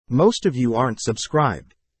Most of you aren't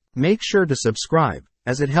subscribed. Make sure to subscribe,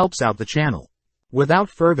 as it helps out the channel. Without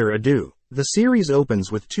further ado, the series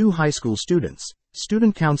opens with two high school students,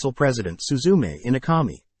 Student Council President Suzume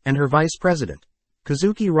Inakami, and her Vice President,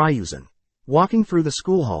 Kazuki Ryuzan, walking through the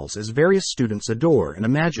school halls as various students adore and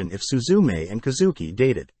imagine if Suzume and Kazuki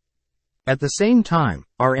dated. At the same time,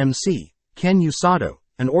 our MC, Ken Usato,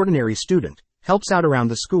 an ordinary student, helps out around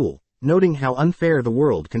the school, noting how unfair the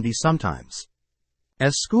world can be sometimes.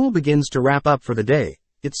 As school begins to wrap up for the day,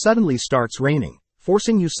 it suddenly starts raining,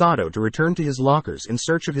 forcing Usato to return to his lockers in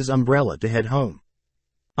search of his umbrella to head home.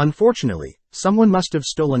 Unfortunately, someone must have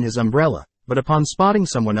stolen his umbrella, but upon spotting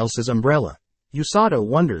someone else's umbrella, Usato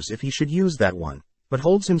wonders if he should use that one, but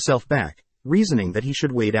holds himself back, reasoning that he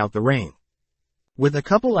should wait out the rain. With a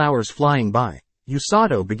couple hours flying by,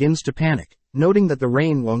 Usato begins to panic, noting that the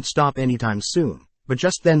rain won't stop anytime soon, but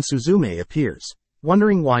just then Suzume appears,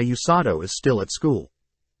 wondering why Usato is still at school.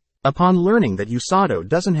 Upon learning that Usato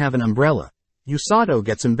doesn't have an umbrella, Usato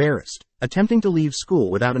gets embarrassed, attempting to leave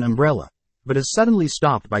school without an umbrella, but is suddenly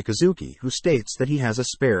stopped by Kazuki, who states that he has a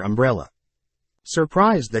spare umbrella.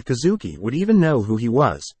 Surprised that Kazuki would even know who he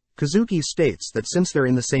was, Kazuki states that since they're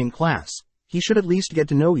in the same class, he should at least get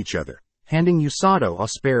to know each other, handing Usato a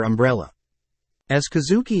spare umbrella. As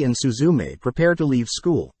Kazuki and Suzume prepare to leave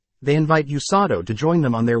school, they invite Usato to join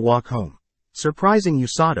them on their walk home, surprising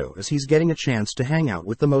Usato as he's getting a chance to hang out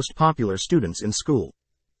with the most popular students in school.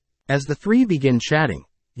 As the three begin chatting,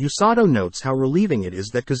 Usato notes how relieving it is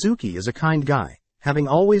that Kazuki is a kind guy, having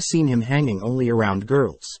always seen him hanging only around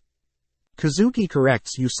girls. Kazuki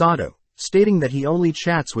corrects Usato, stating that he only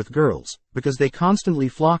chats with girls, because they constantly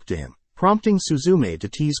flock to him, prompting Suzume to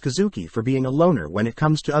tease Kazuki for being a loner when it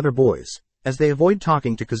comes to other boys, as they avoid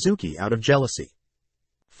talking to Kazuki out of jealousy.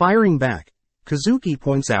 Firing back, Kazuki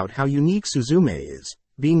points out how unique Suzume is,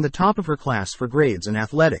 being the top of her class for grades and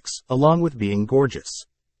athletics, along with being gorgeous.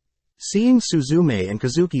 Seeing Suzume and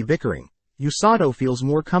Kazuki bickering, Usato feels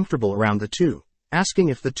more comfortable around the two, asking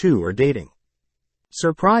if the two are dating.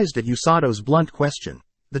 Surprised at Usato's blunt question,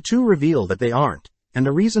 the two reveal that they aren't, and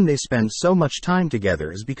the reason they spend so much time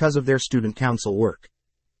together is because of their student council work.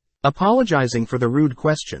 Apologizing for the rude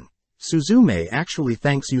question, Suzume actually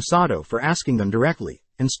thanks Usato for asking them directly,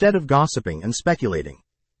 instead of gossiping and speculating.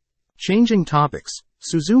 Changing topics,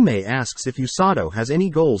 Suzume asks if Usato has any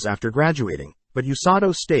goals after graduating, but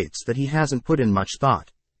Usato states that he hasn't put in much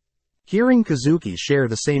thought. Hearing Kazuki share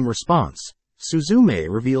the same response, Suzume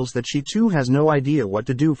reveals that she too has no idea what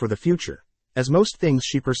to do for the future, as most things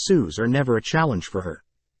she pursues are never a challenge for her.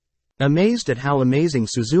 Amazed at how amazing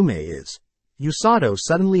Suzume is, Usato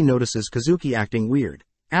suddenly notices Kazuki acting weird,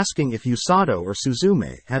 asking if Usato or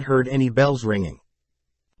Suzume had heard any bells ringing.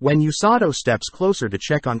 When Usato steps closer to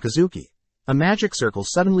check on Kazuki, a magic circle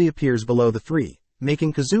suddenly appears below the three,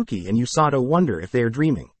 making Kazuki and Usato wonder if they are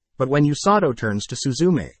dreaming, but when Usato turns to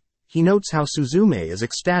Suzume, he notes how Suzume is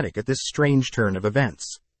ecstatic at this strange turn of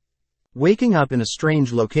events. Waking up in a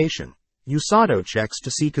strange location, Usato checks to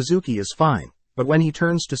see Kazuki is fine, but when he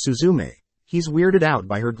turns to Suzume, he's weirded out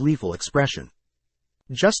by her gleeful expression.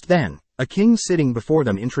 Just then, a king sitting before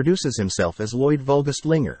them introduces himself as Lloyd Vulgust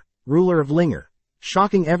Linger, ruler of Linger,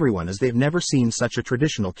 shocking everyone as they've never seen such a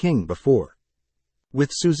traditional king before.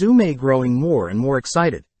 With Suzume growing more and more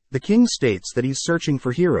excited, the king states that he's searching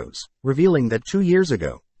for heroes, revealing that 2 years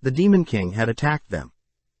ago, the Demon King had attacked them.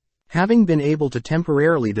 Having been able to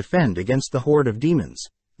temporarily defend against the horde of demons,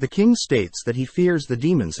 the king states that he fears the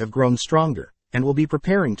demons have grown stronger, and will be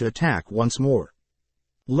preparing to attack once more.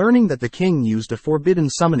 Learning that the king used a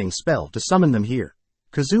forbidden summoning spell to summon them here,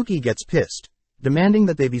 Kazuki gets pissed, demanding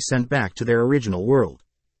that they be sent back to their original world.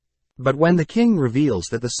 But when the king reveals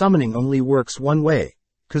that the summoning only works one way,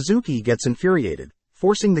 Kazuki gets infuriated,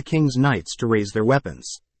 forcing the king's knights to raise their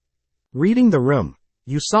weapons. Reading the room,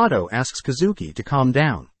 Usato asks Kazuki to calm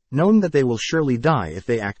down, knowing that they will surely die if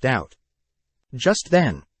they act out. Just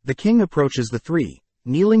then, the king approaches the three,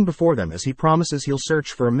 kneeling before them as he promises he'll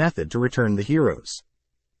search for a method to return the heroes.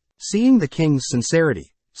 Seeing the king's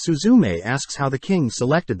sincerity, Suzume asks how the king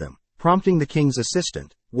selected them, prompting the king's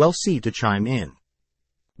assistant, Welsi, to chime in.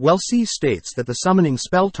 Welsi states that the summoning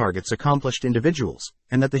spell targets accomplished individuals,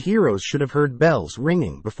 and that the heroes should have heard bells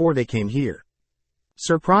ringing before they came here.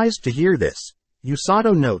 Surprised to hear this,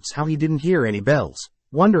 Usato notes how he didn't hear any bells,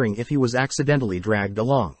 wondering if he was accidentally dragged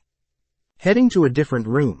along. Heading to a different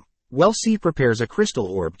room, Welsi prepares a crystal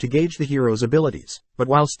orb to gauge the hero's abilities, but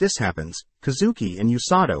whilst this happens, Kazuki and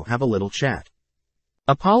Usato have a little chat.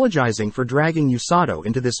 Apologizing for dragging Usato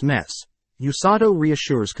into this mess, Usato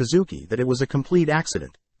reassures Kazuki that it was a complete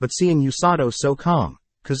accident, but seeing Usato so calm,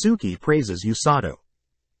 Kazuki praises Usato.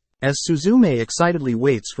 As Suzume excitedly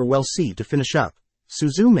waits for Welsi to finish up,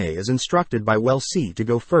 Suzume is instructed by Welsi to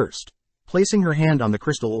go first, placing her hand on the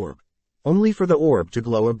crystal orb, only for the orb to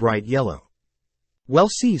glow a bright yellow.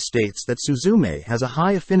 Welsi states that Suzume has a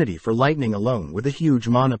high affinity for lightning alone with a huge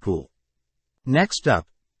mana pool. Next up,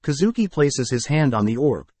 Kazuki places his hand on the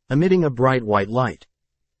orb, emitting a bright white light.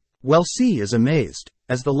 Welsi is amazed,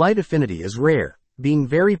 as the light affinity is rare, being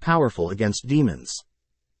very powerful against demons.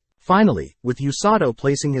 Finally, with Usato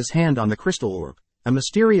placing his hand on the crystal orb, a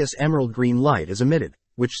mysterious emerald green light is emitted,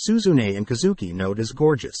 which Suzune and Kazuki note as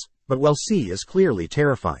gorgeous, but Welsi is clearly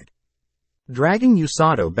terrified. Dragging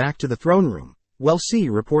Usato back to the throne room, Welsi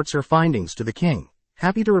reports her findings to the king,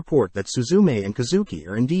 happy to report that Suzume and Kazuki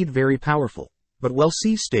are indeed very powerful, but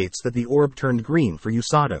Welsi states that the orb turned green for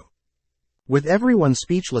Usato. With everyone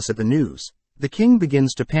speechless at the news, the king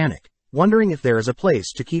begins to panic, wondering if there is a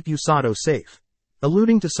place to keep Usato safe,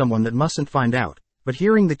 alluding to someone that mustn't find out, but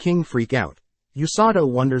hearing the king freak out, Usato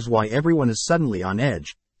wonders why everyone is suddenly on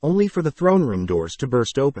edge, only for the throne room doors to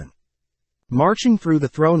burst open. Marching through the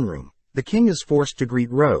throne room, the king is forced to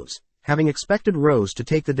greet Rose, having expected Rose to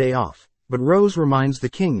take the day off, but Rose reminds the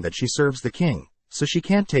king that she serves the king, so she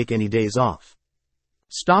can't take any days off.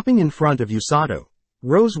 Stopping in front of Usato,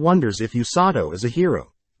 Rose wonders if Usato is a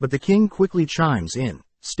hero, but the king quickly chimes in,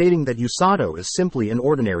 stating that Usato is simply an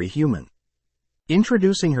ordinary human.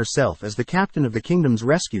 Introducing herself as the captain of the kingdom's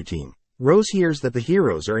rescue team, Rose hears that the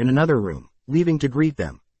heroes are in another room, leaving to greet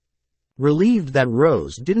them. Relieved that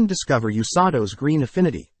Rose didn't discover Usato's green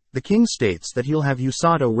affinity, the king states that he'll have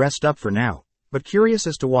Usato rest up for now, but curious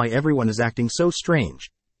as to why everyone is acting so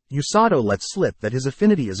strange, Usato lets slip that his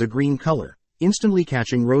affinity is a green color, instantly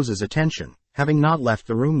catching Rose's attention, having not left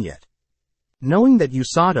the room yet. Knowing that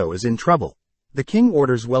Usato is in trouble, the king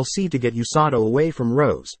orders Welsi to get Usato away from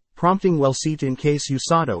Rose, prompting Welsi to encase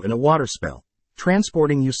Usato in a water spell,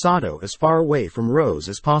 transporting Usato as far away from Rose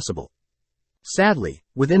as possible. Sadly,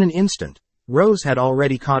 within an instant, Rose had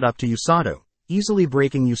already caught up to Usato, easily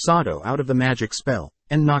breaking Usato out of the magic spell,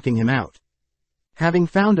 and knocking him out. Having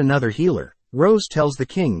found another healer, Rose tells the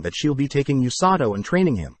king that she'll be taking Usato and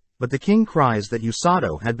training him, but the king cries that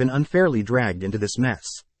Usato had been unfairly dragged into this mess.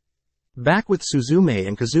 Back with Suzume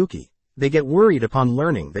and Kazuki, they get worried upon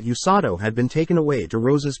learning that Usato had been taken away to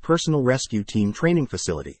Rose's personal rescue team training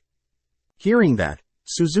facility. Hearing that,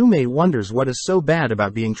 Suzume wonders what is so bad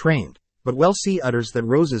about being trained, but Welsi utters that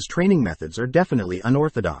Rose's training methods are definitely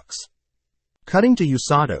unorthodox. Cutting to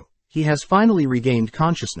Usato, he has finally regained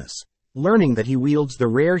consciousness, learning that he wields the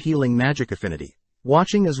rare healing magic affinity,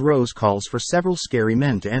 watching as Rose calls for several scary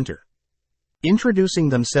men to enter. Introducing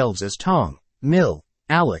themselves as Tong, Mill,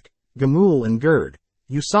 Alec, Gamul and Gerd,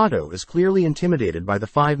 Usato is clearly intimidated by the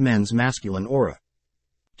five men's masculine aura.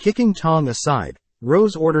 Kicking Tong aside,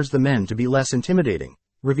 Rose orders the men to be less intimidating,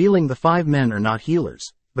 revealing the five men are not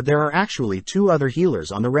healers, but there are actually two other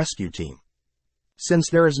healers on the rescue team. Since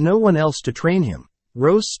there is no one else to train him,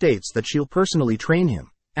 Rose states that she'll personally train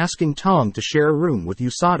him, asking Tong to share a room with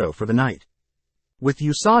Usato for the night. With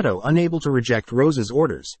Usato unable to reject Rose's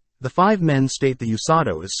orders, the five men state that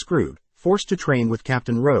Usato is screwed, forced to train with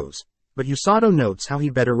Captain Rose, but Usato notes how he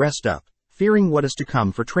better rest up, fearing what is to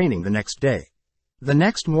come for training the next day. The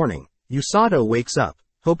next morning, Usato wakes up,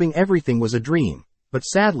 hoping everything was a dream, but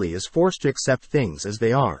sadly is forced to accept things as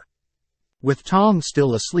they are. With Tong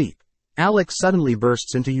still asleep, Alex suddenly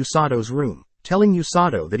bursts into Usato's room, telling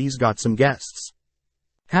Usato that he's got some guests.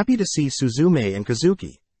 Happy to see Suzume and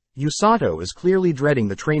Kazuki, Usato is clearly dreading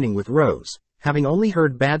the training with Rose, having only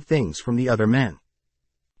heard bad things from the other men.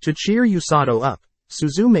 To cheer Usato up,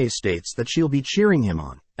 Suzume states that she'll be cheering him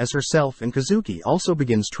on, as herself and Kazuki also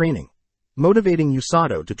begins training, motivating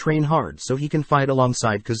Usato to train hard so he can fight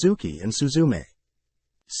alongside Kazuki and Suzume.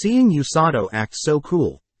 Seeing Usato act so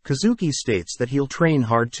cool, Kazuki states that he'll train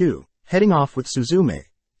hard too, heading off with Suzume,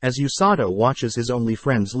 as Usato watches his only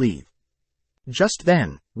friends leave. Just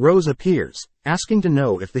then, Rose appears, asking to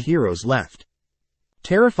know if the heroes left.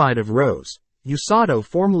 Terrified of Rose, Usato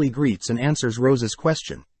formally greets and answers Rose's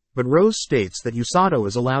question, but Rose states that Usato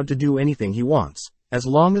is allowed to do anything he wants, as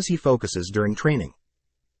long as he focuses during training.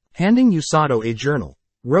 Handing Usato a journal,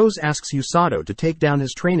 Rose asks Usato to take down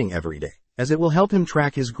his training every day, as it will help him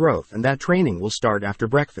track his growth and that training will start after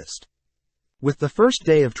breakfast. With the first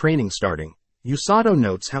day of training starting, Usato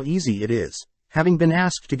notes how easy it is, having been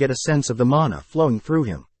asked to get a sense of the mana flowing through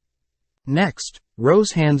him. Next,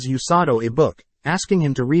 Rose hands Usato a book, asking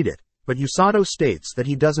him to read it, but Usato states that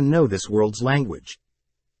he doesn't know this world's language.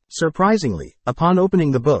 Surprisingly, upon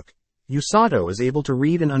opening the book, Usato is able to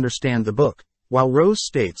read and understand the book, while Rose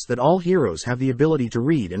states that all heroes have the ability to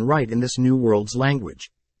read and write in this new world's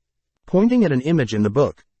language. Pointing at an image in the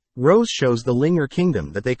book, Rose shows the Linger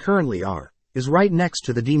kingdom that they currently are, is right next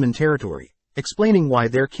to the demon territory, explaining why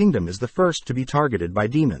their kingdom is the first to be targeted by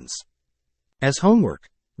demons. As homework,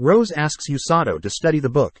 Rose asks Usato to study the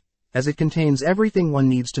book, as it contains everything one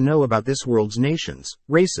needs to know about this world's nations,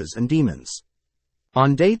 races and demons.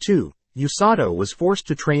 On day 2, Usato was forced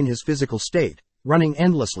to train his physical state, running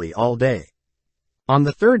endlessly all day. On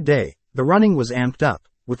the 3rd day, the running was amped up,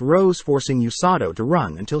 with Rose forcing Usato to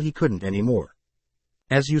run until he couldn't anymore.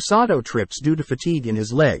 As Usato trips due to fatigue in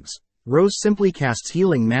his legs, Rose simply casts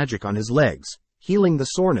healing magic on his legs, healing the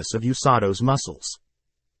soreness of Usato's muscles.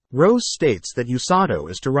 Rose states that Usato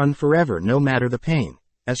is to run forever no matter the pain,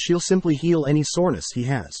 as she'll simply heal any soreness he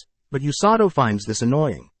has, but Usato finds this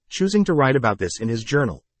annoying, choosing to write about this in his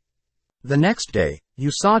journal. The next day,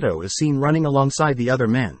 Usato is seen running alongside the other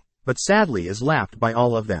men, but sadly is lapped by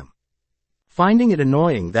all of them. Finding it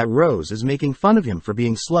annoying that Rose is making fun of him for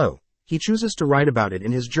being slow, he chooses to write about it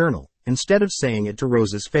in his journal, instead of saying it to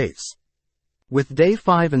Rose's face. With day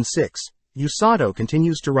 5 and 6, Usato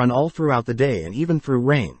continues to run all throughout the day and even through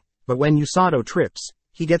rain, but when Usato trips,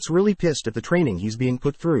 he gets really pissed at the training he's being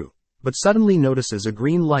put through, but suddenly notices a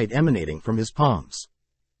green light emanating from his palms.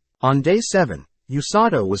 On day 7,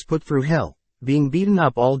 Usato was put through hell, being beaten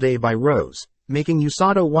up all day by Rose, making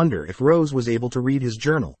Usato wonder if Rose was able to read his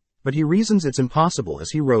journal, but he reasons it's impossible as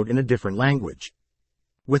he wrote in a different language.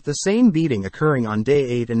 With the same beating occurring on day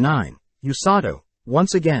 8 and 9, Usato,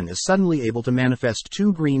 once again is suddenly able to manifest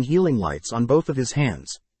 2 green healing lights on both of his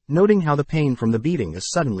hands, noting how the pain from the beating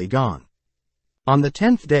is suddenly gone. On the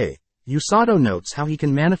 10th day, Usato notes how he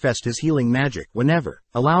can manifest his healing magic whenever,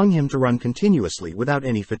 allowing him to run continuously without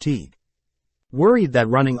any fatigue. Worried that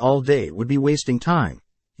running all day would be wasting time,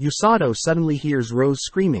 Usato suddenly hears Rose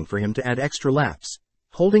screaming for him to add extra laps,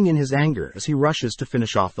 holding in his anger as he rushes to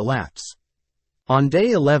finish off the laps. On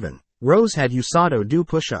day 11, Rose had Usato do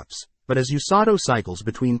push-ups, but as Usato cycles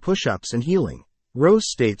between push-ups and healing, Rose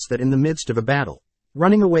states that in the midst of a battle,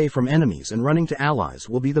 running away from enemies and running to allies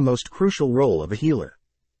will be the most crucial role of a healer.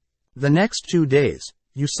 The next 2 days,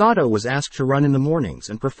 Usato was asked to run in the mornings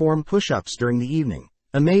and perform push-ups during the evening,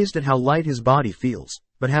 amazed at how light his body feels,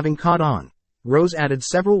 but having caught on, Rose added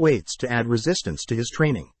several weights to add resistance to his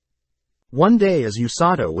training. One day as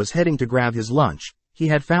Usato was heading to grab his lunch, he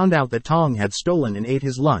had found out that Tong had stolen and ate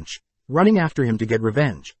his lunch, running after him to get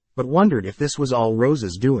revenge, but wondered if this was all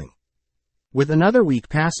Rose's doing. With another week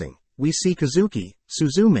passing, we see Kazuki,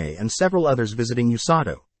 Suzume and several others visiting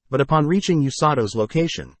Usato, but upon reaching Usato's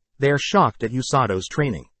location, they are shocked at Usato's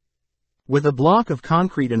training. With a block of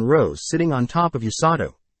concrete and Rose sitting on top of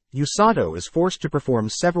Usato, Usato is forced to perform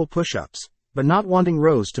several push-ups, but not wanting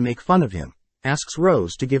Rose to make fun of him, asks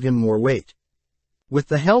Rose to give him more weight. With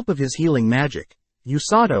the help of his healing magic,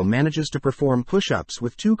 Usato manages to perform push-ups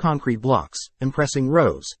with 2 concrete blocks, impressing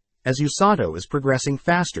Rose, as Usato is progressing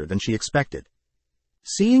faster than she expected.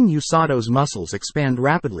 Seeing Usato's muscles expand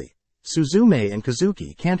rapidly, Suzume and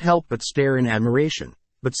Kazuki can't help but stare in admiration,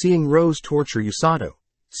 but seeing Rose torture Usato,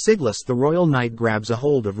 Siglus the Royal Knight grabs a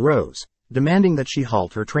hold of Rose, demanding that she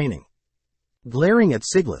halt her training. Glaring at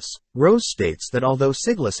Siglus, Rose states that although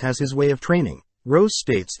Siglus has his way of training, Rose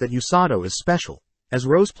states that Usato is special, as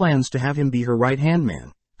Rose plans to have him be her right-hand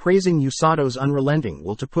man, praising Usato's unrelenting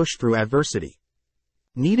will to push through adversity.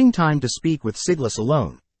 Needing time to speak with Siglus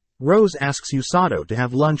alone, Rose asks Usato to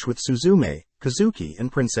have lunch with Suzume, Kazuki and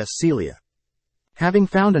Princess Celia. Having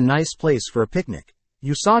found a nice place for a picnic,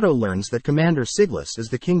 Usato learns that Commander Siglus is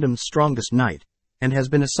the kingdom's strongest knight, and has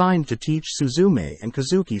been assigned to teach Suzume and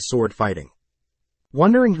Kazuki sword fighting.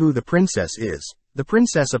 Wondering who the princess is, the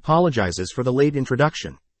princess apologizes for the late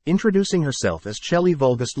introduction, introducing herself as Chelly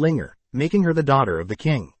Vulgus Linger, making her the daughter of the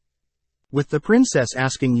king. With the princess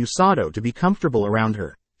asking Usato to be comfortable around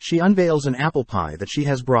her, she unveils an apple pie that she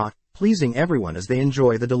has brought, pleasing everyone as they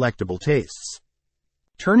enjoy the delectable tastes.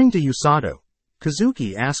 Turning to Usato,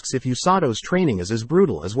 Kazuki asks if Usato's training is as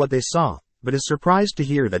brutal as what they saw, but is surprised to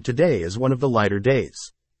hear that today is one of the lighter days.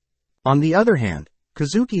 On the other hand,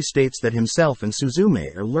 Kazuki states that himself and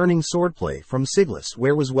Suzume are learning swordplay from Siglus,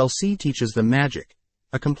 whereas C teaches them magic,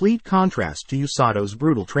 a complete contrast to Usato's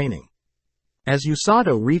brutal training. As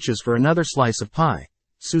Usato reaches for another slice of pie,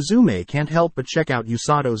 Suzume can't help but check out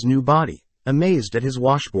Usato's new body, amazed at his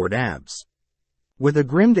washboard abs. With a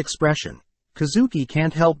grimmed expression, Kazuki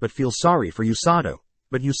can't help but feel sorry for Usato,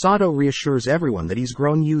 but Usato reassures everyone that he's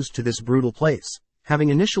grown used to this brutal place, having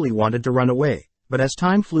initially wanted to run away, but as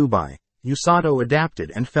time flew by, Usato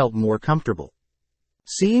adapted and felt more comfortable.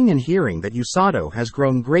 Seeing and hearing that Usato has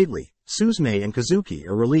grown greatly, Suzume and Kazuki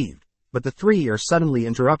are relieved, but the three are suddenly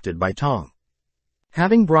interrupted by Tong.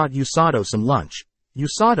 Having brought Usato some lunch,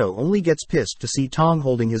 Usato only gets pissed to see Tong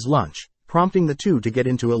holding his lunch, prompting the two to get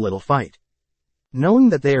into a little fight. Knowing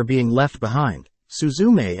that they are being left behind,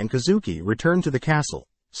 Suzume and Kazuki return to the castle,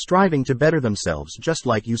 striving to better themselves just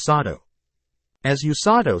like Usato. As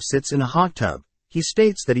Usato sits in a hot tub, he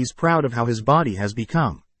states that he's proud of how his body has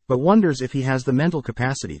become, but wonders if he has the mental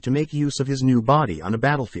capacity to make use of his new body on a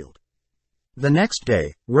battlefield. The next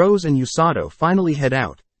day, Rose and Usato finally head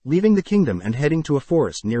out, leaving the kingdom and heading to a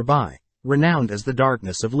forest nearby, renowned as the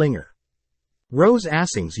Darkness of Linger. Rose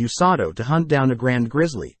asks Usato to hunt down a grand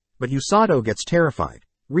grizzly, but Usato gets terrified,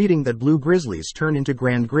 reading that blue grizzlies turn into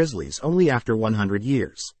grand grizzlies only after 100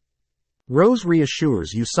 years. Rose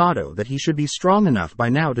reassures Usato that he should be strong enough by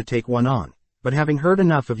now to take one on, but having heard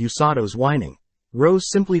enough of Usato's whining, Rose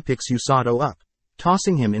simply picks Usato up,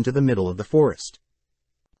 tossing him into the middle of the forest.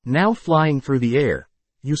 Now flying through the air,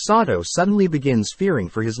 Usato suddenly begins fearing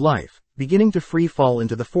for his life, beginning to free fall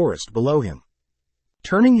into the forest below him.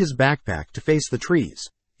 Turning his backpack to face the trees,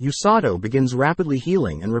 Usato begins rapidly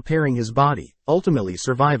healing and repairing his body, ultimately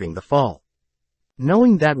surviving the fall.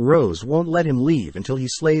 Knowing that Rose won't let him leave until he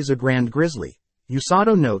slays a grand grizzly,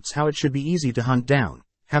 Usato notes how it should be easy to hunt down,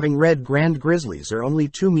 having read grand grizzlies are only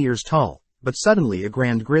 2 meters tall, but suddenly a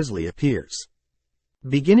grand grizzly appears.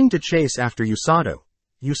 Beginning to chase after Usato,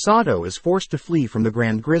 Usato is forced to flee from the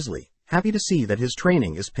grand grizzly, happy to see that his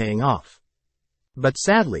training is paying off. But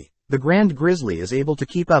sadly, the grand grizzly is able to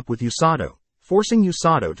keep up with Usato, forcing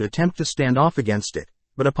Usato to attempt to stand off against it,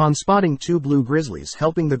 but upon spotting 2 blue grizzlies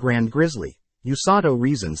helping the grand grizzly, Usato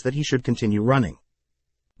reasons that he should continue running.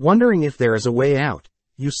 Wondering if there is a way out,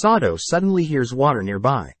 Usato suddenly hears water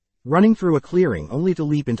nearby, running through a clearing only to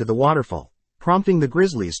leap into the waterfall, prompting the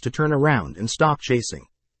grizzlies to turn around and stop chasing.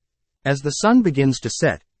 As the sun begins to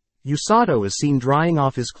set, Usato is seen drying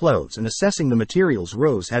off his clothes and assessing the materials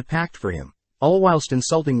Rose had packed for him, all whilst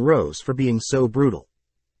insulting Rose for being so brutal.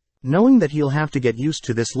 Knowing that he'll have to get used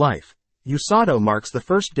to this life, Usato marks the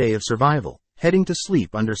first day of survival, heading to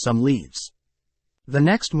sleep under some leaves. The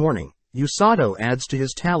next morning, Usato adds to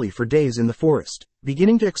his tally for days in the forest,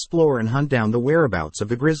 beginning to explore and hunt down the whereabouts of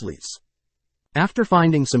the grizzlies. After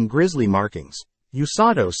finding some grizzly markings,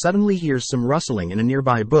 Usato suddenly hears some rustling in a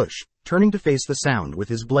nearby bush, turning to face the sound with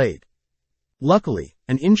his blade. Luckily,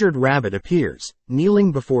 an injured rabbit appears,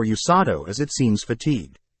 kneeling before Usato as it seems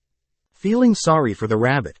fatigued. Feeling sorry for the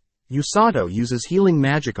rabbit, Usato uses healing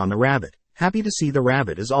magic on the rabbit, happy to see the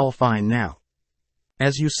rabbit is all fine now.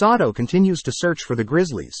 As Usato continues to search for the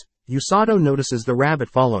grizzlies, Usato notices the rabbit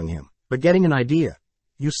following him, but getting an idea,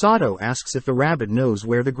 Usato asks if the rabbit knows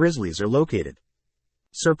where the grizzlies are located.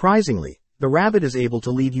 Surprisingly, the rabbit is able to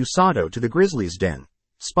lead Usato to the grizzlies' den,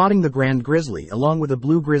 spotting the grand grizzly along with a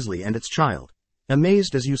blue grizzly and its child,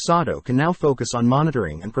 amazed as Usato can now focus on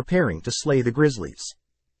monitoring and preparing to slay the grizzlies.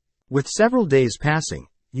 With several days passing,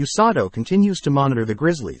 Usato continues to monitor the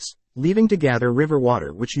grizzlies, leaving to gather river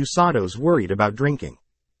water which Usato's worried about drinking.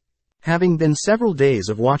 Having been several days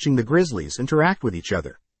of watching the grizzlies interact with each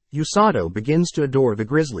other, Usato begins to adore the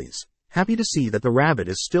grizzlies, happy to see that the rabbit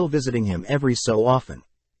is still visiting him every so often.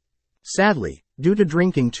 Sadly, due to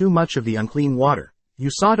drinking too much of the unclean water,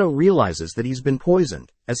 Usato realizes that he's been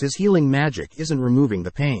poisoned, as his healing magic isn't removing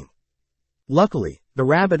the pain. Luckily, the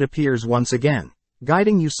rabbit appears once again,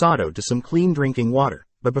 guiding Usato to some clean drinking water,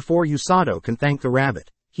 but before Usato can thank the rabbit,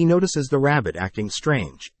 he notices the rabbit acting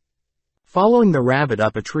strange. Following the rabbit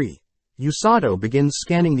up a tree, Usato begins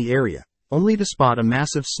scanning the area, only to spot a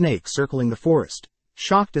massive snake circling the forest,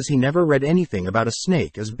 shocked as he never read anything about a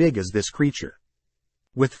snake as big as this creature.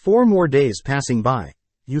 With 4 more days passing by,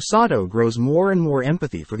 Usato grows more and more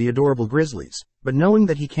empathy for the adorable grizzlies, but knowing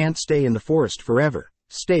that he can't stay in the forest forever,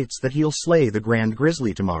 states that he'll slay the grand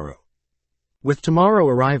grizzly tomorrow. With tomorrow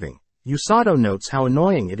arriving, Usato notes how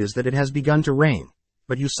annoying it is that it has begun to rain,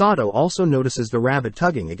 but Usato also notices the rabbit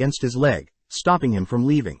tugging against his leg, stopping him from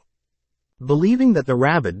leaving. Believing that the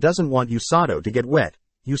rabbit doesn't want Usato to get wet,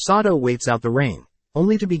 Usato waits out the rain,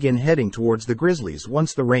 only to begin heading towards the grizzlies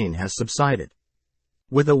once the rain has subsided.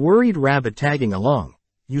 With a worried rabbit tagging along,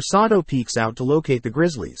 Usato peeks out to locate the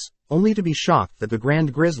grizzlies, only to be shocked that the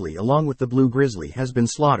grand grizzly along with the blue grizzly has been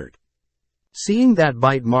slaughtered. Seeing that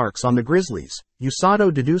bite marks on the grizzlies,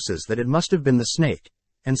 Usato deduces that it must have been the snake,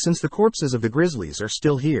 and since the corpses of the grizzlies are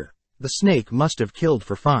still here, the snake must have killed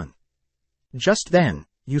for fun. Just then,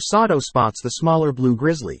 Usato spots the smaller blue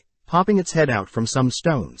grizzly, popping its head out from some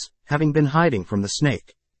stones, having been hiding from the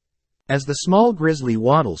snake. As the small grizzly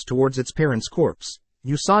waddles towards its parent's corpse,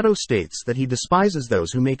 Usato states that he despises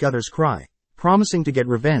those who make others cry, promising to get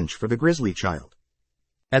revenge for the grizzly child.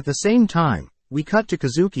 At the same time, we cut to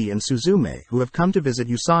Kazuki and Suzume who have come to visit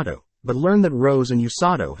Usato, but learn that Rose and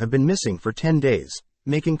Usato have been missing for 10 days,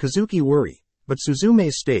 making Kazuki worry, but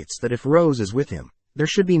Suzume states that if Rose is with him, there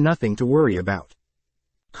should be nothing to worry about.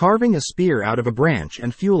 Carving a spear out of a branch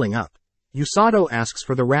and fueling up, Usato asks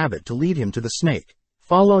for the rabbit to lead him to the snake,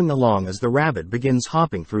 following along as the rabbit begins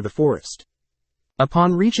hopping through the forest.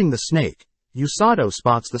 Upon reaching the snake, Usato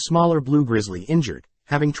spots the smaller blue grizzly injured,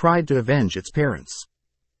 having tried to avenge its parents.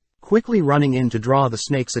 Quickly running in to draw the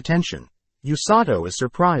snake's attention, Usato is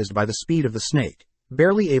surprised by the speed of the snake,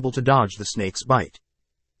 barely able to dodge the snake's bite.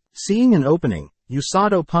 Seeing an opening,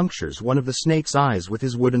 Usato punctures one of the snake's eyes with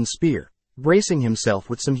his wooden spear, bracing himself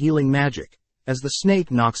with some healing magic, as the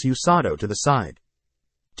snake knocks Usato to the side.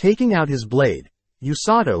 Taking out his blade,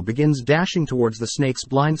 Usato begins dashing towards the snake's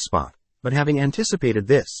blind spot, but having anticipated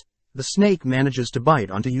this, the snake manages to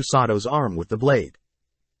bite onto Usato's arm with the blade.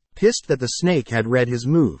 Pissed that the snake had read his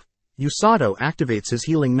move, Usato activates his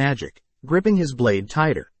healing magic, gripping his blade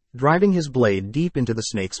tighter, driving his blade deep into the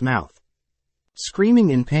snake's mouth.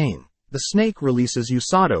 Screaming in pain, the snake releases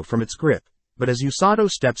Usato from its grip, but as Usato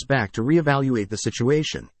steps back to reevaluate the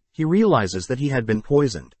situation, he realizes that he had been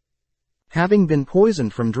poisoned. Having been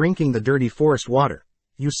poisoned from drinking the dirty forest water,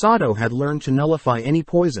 Usato had learned to nullify any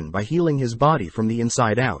poison by healing his body from the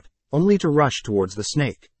inside out, only to rush towards the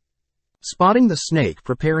snake. Spotting the snake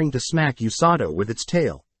preparing to smack Usato with its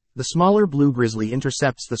tail, the smaller blue grizzly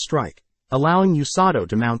intercepts the strike, allowing Usato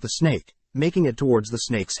to mount the snake, making it towards the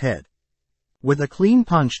snake's head. With a clean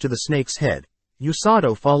punch to the snake's head,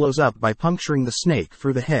 Usato follows up by puncturing the snake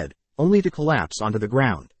through the head, only to collapse onto the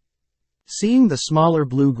ground. Seeing the smaller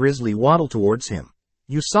blue grizzly waddle towards him,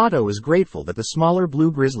 Usato is grateful that the smaller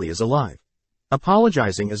blue grizzly is alive,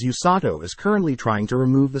 apologizing as Usato is currently trying to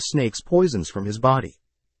remove the snake's poisons from his body.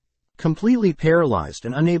 Completely paralyzed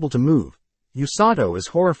and unable to move, Usato is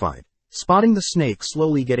horrified, spotting the snake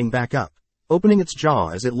slowly getting back up, opening its jaw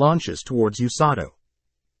as it launches towards Usato.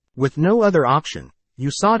 With no other option,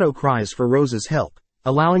 Usato cries for Rose's help,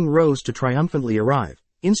 allowing Rose to triumphantly arrive,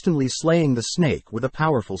 instantly slaying the snake with a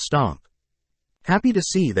powerful stomp. Happy to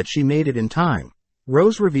see that she made it in time,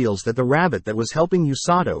 Rose reveals that the rabbit that was helping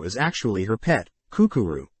Usato is actually her pet,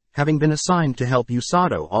 Kukuru, having been assigned to help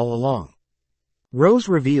Usato all along. Rose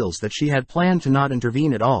reveals that she had planned to not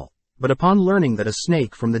intervene at all, but upon learning that a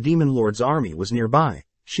snake from the Demon Lord's army was nearby,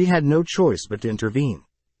 she had no choice but to intervene.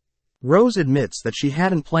 Rose admits that she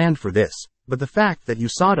hadn't planned for this, but the fact that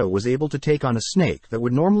Usato was able to take on a snake that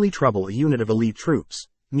would normally trouble a unit of elite troops,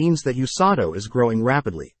 means that Usato is growing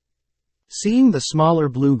rapidly. Seeing the smaller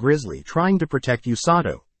blue grizzly trying to protect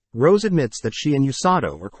Usato, Rose admits that she and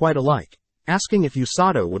Usato are quite alike, asking if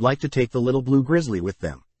Usato would like to take the little blue grizzly with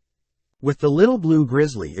them. With the little blue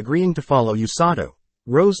grizzly agreeing to follow Usato,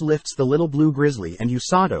 Rose lifts the little blue grizzly and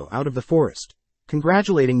Usato out of the forest,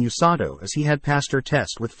 congratulating Usato as he had passed her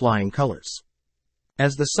test with flying colors.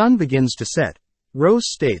 As the sun begins to set, Rose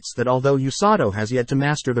states that although Usato has yet to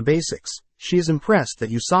master the basics, she is impressed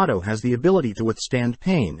that Usato has the ability to withstand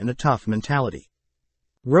pain and a tough mentality.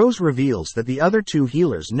 Rose reveals that the other two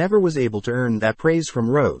healers never was able to earn that praise from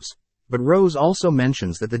Rose, but Rose also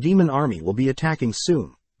mentions that the demon army will be attacking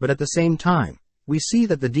soon, but at the same time, we see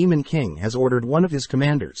that the Demon King has ordered one of his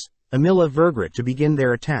commanders, Amila Vergrit, to begin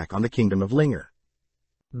their attack on the Kingdom of Linger.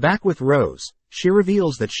 Back with Rose, she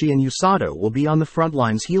reveals that she and Usato will be on the front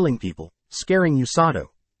lines healing people, scaring Usato,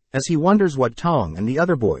 as he wonders what Tong and the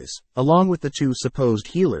other boys, along with the two supposed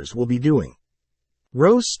healers, will be doing.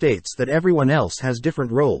 Rose states that everyone else has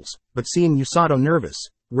different roles, but seeing Usato nervous,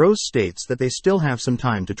 Rose states that they still have some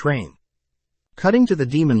time to train. Cutting to the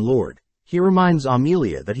Demon Lord, he reminds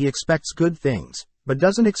Amelia that he expects good things, but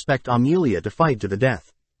doesn't expect Amelia to fight to the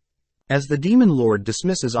death. As the Demon Lord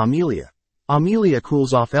dismisses Amelia, Amelia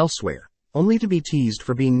cools off elsewhere, only to be teased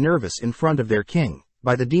for being nervous in front of their king,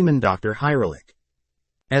 by the demon doctor Hyrule.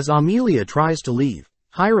 As Amelia tries to leave,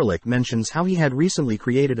 Hyrule mentions how he had recently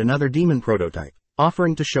created another demon prototype,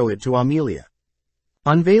 offering to show it to Amelia.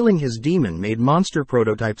 Unveiling his demon-made monster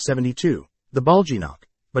prototype 72, the Bulginok,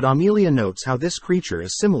 but Amelia notes how this creature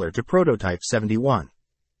is similar to prototype 71.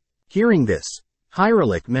 Hearing this,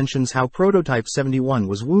 Hyrule mentions how prototype 71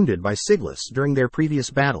 was wounded by Siglas during their previous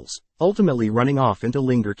battles, ultimately running off into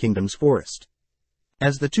Linger Kingdom's forest.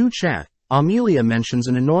 As the two chat, Amelia mentions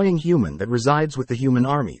an annoying human that resides with the human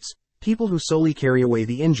armies, people who solely carry away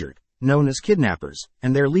the injured, known as kidnappers,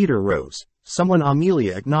 and their leader Rose, someone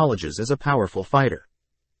Amelia acknowledges as a powerful fighter.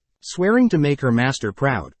 Swearing to make her master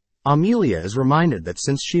proud, Amelia is reminded that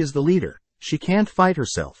since she is the leader, she can't fight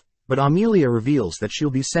herself, but Amelia reveals that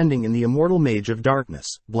she'll be sending in the immortal Mage of Darkness,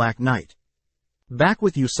 Black Knight. Back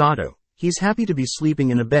with Usato, he's happy to be sleeping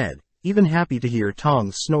in a bed, even happy to hear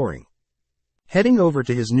Tong snoring. Heading over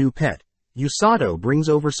to his new pet, Usato brings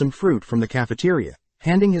over some fruit from the cafeteria,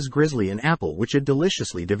 handing his grizzly an apple which it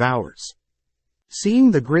deliciously devours.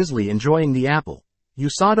 Seeing the grizzly enjoying the apple,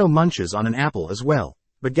 Usato munches on an apple as well,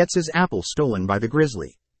 but gets his apple stolen by the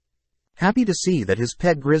grizzly. Happy to see that his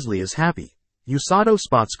pet grizzly is happy, Usato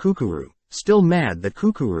spots Kukuru, still mad that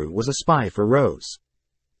Kukuru was a spy for Rose.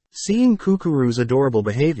 Seeing Kukuru's adorable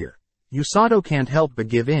behavior, Usato can't help but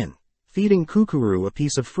give in, feeding Kukuru a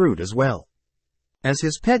piece of fruit as well. As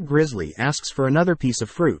his pet grizzly asks for another piece of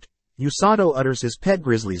fruit, Usato utters his pet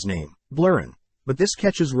grizzly's name, Blurrin, but this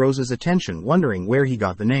catches Rose's attention, wondering where he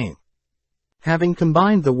got the name. Having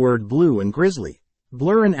combined the word blue and grizzly,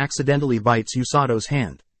 Blurrin accidentally bites Usato's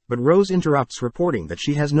hand, but Rose interrupts, reporting that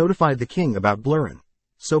she has notified the king about Blurrin,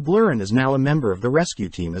 so Blurrin is now a member of the rescue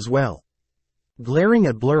team as well. Glaring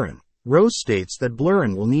at Blurrin, Rose states that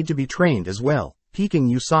Blurrin will need to be trained as well, piquing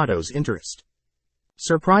Usato's interest.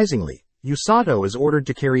 Surprisingly, Usato is ordered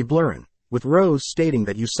to carry Blurrin, with Rose stating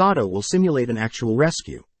that Usato will simulate an actual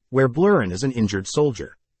rescue, where Blurrin is an injured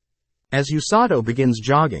soldier. As Usato begins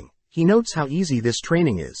jogging, he notes how easy this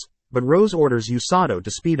training is, but Rose orders Usato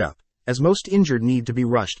to speed up, as most injured need to be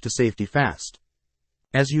rushed to safety fast.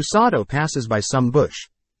 As Usato passes by some bush,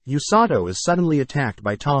 Usato is suddenly attacked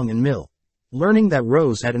by Tong and Mill, learning that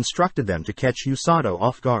Rose had instructed them to catch Usato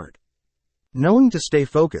off guard. Knowing to stay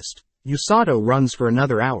focused, Usato runs for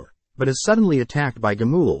another hour, but is suddenly attacked by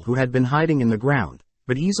Gamul, who had been hiding in the ground,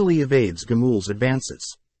 but easily evades Gamul's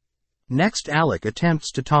advances. Next, Alec attempts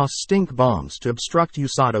to toss stink bombs to obstruct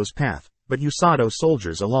Usato's path, but Usato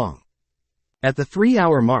soldiers along. At the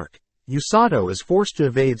 3-hour mark, Usato is forced to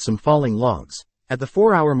evade some falling logs. At the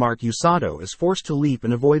 4-hour mark, Usato is forced to leap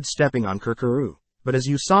and avoid stepping on Kukuru, but as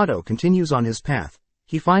Usato continues on his path,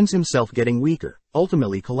 he finds himself getting weaker,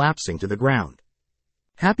 ultimately collapsing to the ground.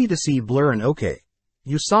 Happy to see Blurrin okay,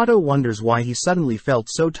 Usato wonders why he suddenly felt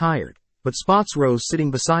so tired, but spots Rose sitting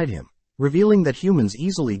beside him, revealing that humans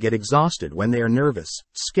easily get exhausted when they are nervous,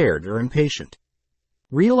 scared, or impatient.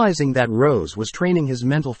 Realizing that Rose was training his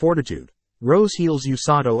mental fortitude, Rose heals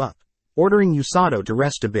Usato up, ordering Usato to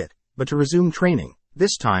rest a bit, but to resume training,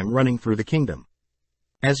 this time running through the kingdom.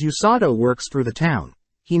 As Usato works through the town,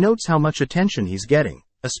 he notes how much attention he's getting,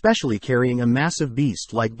 especially carrying a massive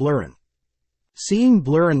beast like Blurrin. Seeing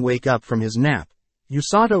Blurrin wake up from his nap,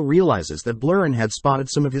 Usato realizes that Blurrin had spotted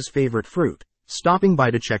some of his favorite fruit, stopping by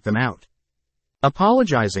to check them out.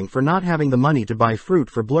 Apologizing for not having the money to buy fruit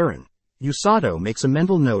for Blurrin, Usato makes a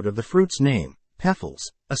mental note of the fruit's name, Peffles,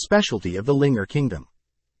 a specialty of the Linger Kingdom.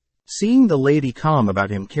 Seeing the lady calm about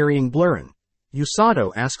him carrying Blurrin,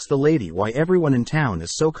 Usato asks the lady why everyone in town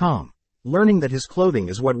is so calm, learning that his clothing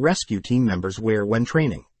is what rescue team members wear when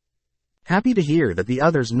training. Happy to hear that the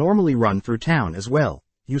others normally run through town as well,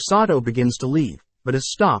 Usato begins to leave, but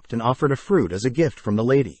is stopped and offered a fruit as a gift from the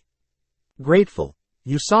lady. Grateful,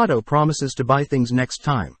 Usato promises to buy things next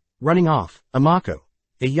time. Running off, Amako,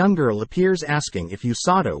 a young girl, appears asking if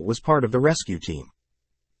Usato was part of the rescue team.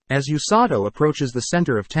 As Usato approaches the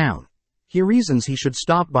center of town, he reasons he should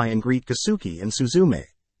stop by and greet Kasuki and Suzume,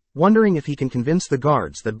 wondering if he can convince the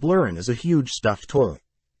guards that Blurrin is a huge stuffed toy.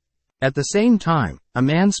 At the same time, a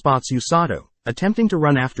man spots Usato, attempting to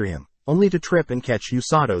run after him, only to trip and catch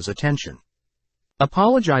Usato's attention.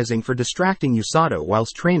 Apologizing for distracting Usato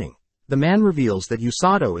whilst training, the man reveals that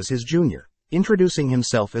Usato is his junior, introducing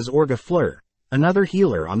himself as Orga Fleur, another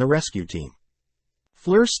healer on the rescue team.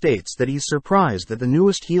 Fleur states that he's surprised that the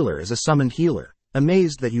newest healer is a summoned healer,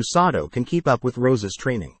 amazed that Usato can keep up with Rose's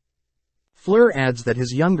training. Fleur adds that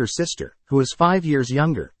his younger sister, who is 5 years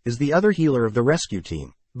younger, is the other healer of the rescue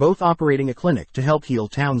team, both operating a clinic to help heal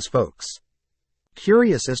townsfolks.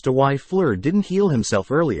 Curious as to why Fleur didn't heal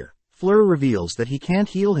himself earlier, Fleur reveals that he can't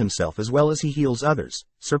heal himself as well as he heals others,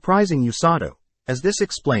 surprising Usato, as this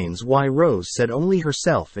explains why Rose said only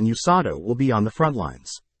herself and Usato will be on the front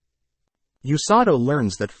lines. Usato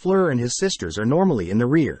learns that Fleur and his sisters are normally in the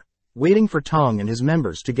rear, waiting for Tong and his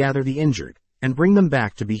members to gather the injured, and bring them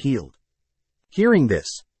back to be healed. Hearing this,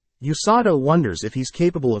 Usato wonders if he's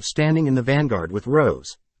capable of standing in the vanguard with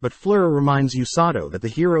Rose, but Fleur reminds Usato that the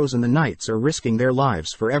heroes and the knights are risking their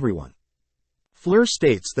lives for everyone. Fleur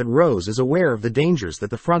states that Rose is aware of the dangers that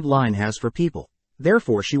the front line has for people,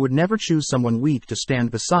 therefore she would never choose someone weak to stand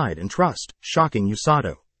beside and trust, shocking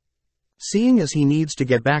Usato. Seeing as he needs to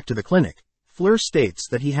get back to the clinic, Fleur states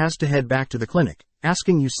that he has to head back to the clinic,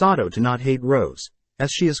 asking Usato to not hate Rose, as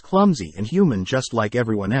she is clumsy and human just like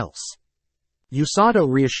everyone else.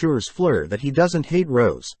 Usato reassures Fleur that he doesn't hate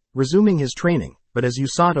Rose, resuming his training, but as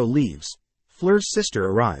Usato leaves, Fleur's sister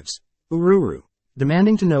arrives, Ururu,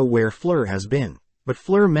 demanding to know where Fleur has been, but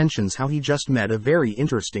Fleur mentions how he just met a very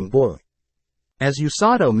interesting boy. As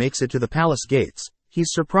Usato makes it to the palace gates,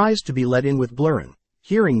 he's surprised to be let in with Blurren,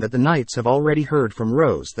 hearing that the knights have already heard from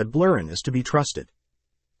Rose that Blurren is to be trusted.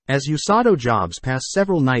 As Usato jogs past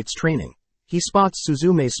several knights training, he spots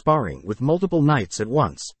Suzume sparring with multiple knights at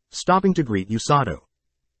once, stopping to greet Usato.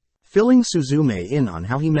 Filling Suzume in on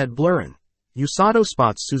how he met Blurren, Usato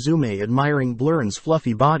spots Suzume admiring Blurren's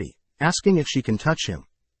fluffy body, asking if she can touch him.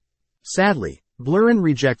 Sadly, Blurren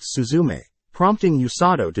rejects Suzume, prompting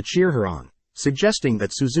Usato to cheer her on, suggesting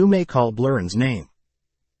that Suzume call Blurren's name.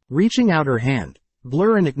 Reaching out her hand,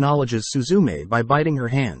 Blurren acknowledges Suzume by biting her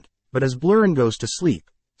hand, but as Blurren goes to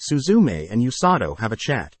sleep, Suzume and Usato have a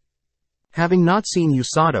chat. Having not seen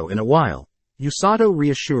Usato in a while, Usato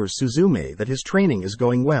reassures Suzume that his training is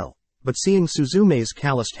going well, but seeing Suzume's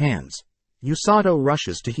calloused hands, Usato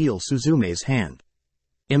rushes to heal Suzume's hand.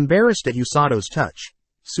 Embarrassed at Usato's touch,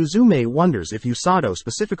 Suzume wonders if Usato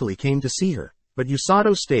specifically came to see her, but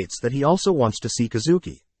Usato states that he also wants to see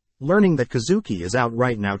Kazuki, learning that Kazuki is out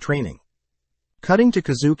right now training. Cutting to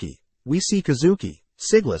Kazuki, we see Kazuki,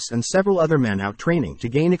 Siglas and several other men out training to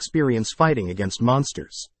gain experience fighting against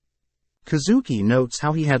monsters. Kazuki notes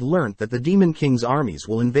how he had learnt that the Demon King's armies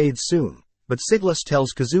will invade soon, but Siglas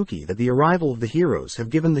tells Kazuki that the arrival of the heroes have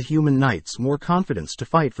given the human knights more confidence to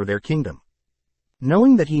fight for their kingdom.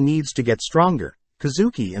 Knowing that he needs to get stronger,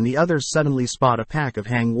 Kazuki and the others suddenly spot a pack of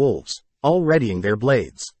hang wolves, all readying their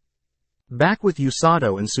blades. Back with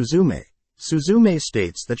Usato and Suzume, Suzume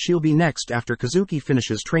states that she'll be next after Kazuki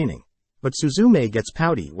finishes training, but Suzume gets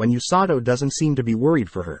pouty when Usato doesn't seem to be worried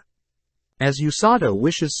for her. As Usato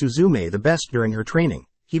wishes Suzume the best during her training,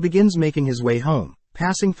 he begins making his way home,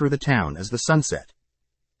 passing through the town as the sun set.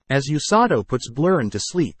 As Usato puts Blurren to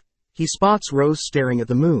sleep, he spots Rose staring at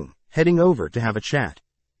the moon, heading over to have a chat.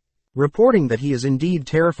 Reporting that he is indeed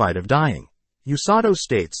terrified of dying, Usato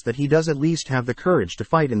states that he does at least have the courage to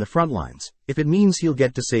fight in the front lines, if it means he'll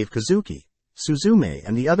get to save Kazuki, Suzume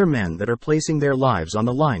and the other men that are placing their lives on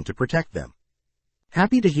the line to protect them.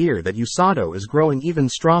 Happy to hear that Usato is growing even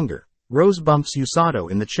stronger, Rose bumps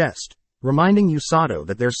Usato in the chest, reminding Usato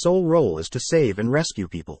that their sole role is to save and rescue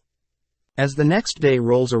people. As the next day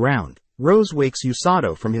rolls around, Rose wakes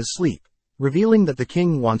Usato from his sleep, revealing that the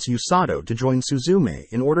king wants Usato to join Suzume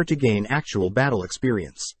in order to gain actual battle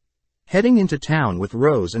experience. Heading into town with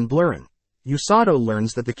Rose and Blurren, Usato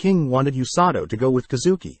learns that the king wanted Usato to go with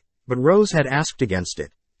Kazuki, but Rose had asked against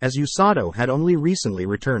it, as Usato had only recently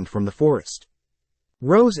returned from the forest.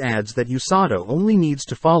 Rose adds that Usato only needs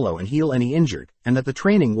to follow and heal any injured, and that the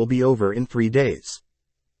training will be over in 3 days.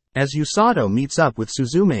 As Usato meets up with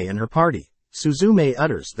Suzume and her party, Suzume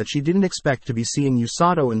utters that she didn't expect to be seeing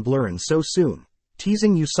Usato and Blurren so soon,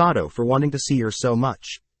 teasing Usato for wanting to see her so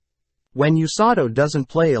much. When Usato doesn't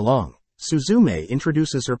play along, Suzume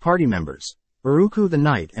introduces her party members, Uruku the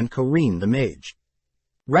knight and Korin the mage.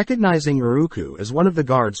 Recognizing Uruku as one of the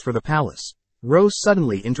guards for the palace, Rose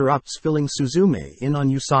suddenly interrupts, filling Suzume in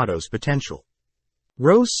on Usato's potential.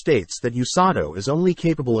 Rose states that Usato is only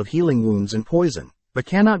capable of healing wounds and poison, but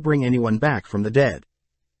cannot bring anyone back from the dead.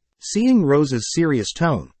 Seeing Rose's serious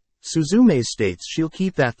tone, Suzume states she'll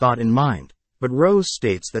keep that thought in mind, but Rose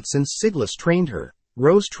states that since Siglas trained her,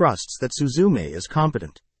 Rose trusts that Suzume is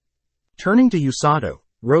competent. Turning to Usato,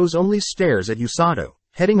 Rose only stares at Usato,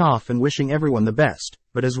 heading off and wishing everyone the best,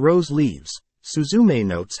 but as Rose leaves, Suzume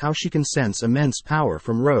notes how she can sense immense power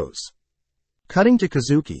from Rose. Cutting to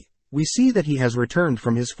Kazuki, we see that he has returned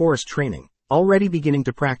from his forest training, already beginning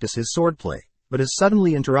to practice his swordplay, but is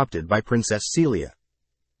suddenly interrupted by Princess Celia.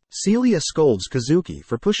 Celia scolds Kazuki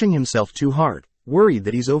for pushing himself too hard, worried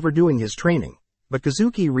that he's overdoing his training, but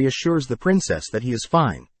Kazuki reassures the princess that he is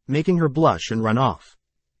fine, making her blush and run off.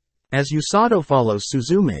 As Usato follows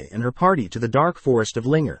Suzume and her party to the dark forest of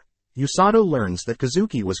Linger, Usato learns that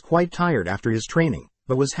Kazuki was quite tired after his training,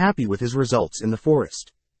 but was happy with his results in the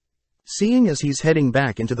forest. Seeing as he's heading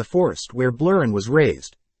back into the forest where Blurren was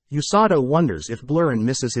raised, Usato wonders if Blurren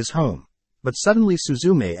misses his home, but suddenly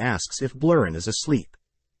Suzume asks if Blurren is asleep.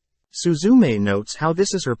 Suzume notes how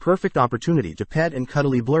this is her perfect opportunity to pet and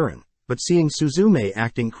cuddly Blurren, but seeing Suzume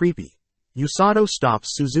acting creepy, Usato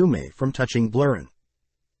stops Suzume from touching Blurren.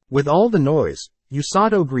 With all the noise,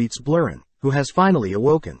 Usato greets Blurren, who has finally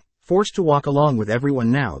awoken, forced to walk along with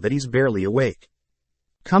everyone now that he's barely awake.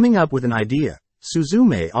 Coming up with an idea,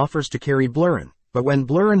 Suzume offers to carry Blurren, but when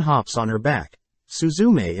Blurren hops on her back,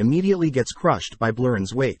 Suzume immediately gets crushed by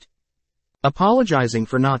Blurren's weight. Apologizing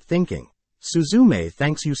for not thinking, Suzume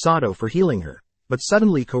thanks Usato for healing her, but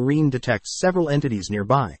suddenly Korin detects several entities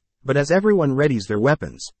nearby, but as everyone readies their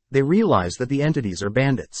weapons, they realize that the entities are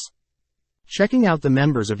bandits. Checking out the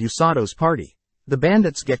members of Usato's party, the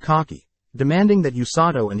bandits get cocky, demanding that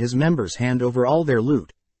Usato and his members hand over all their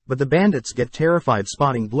loot, but the bandits get terrified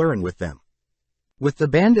spotting Blurren with them. With the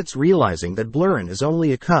bandits realizing that Blurren is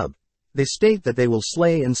only a cub, they state that they will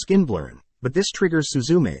slay and skin Blurren, but this triggers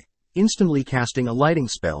Suzume, instantly casting a lighting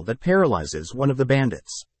spell that paralyzes one of the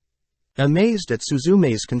bandits. Amazed at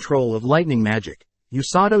Suzume's control of lightning magic,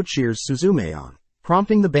 Usato cheers Suzume on,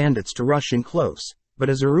 prompting the bandits to rush in close, but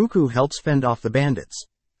as Uruku helps fend off the bandits,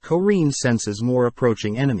 Korine senses more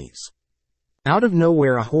approaching enemies. Out of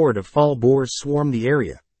nowhere a horde of fall boars swarm the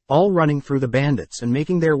area, all running through the bandits and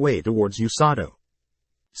making their way towards Usato.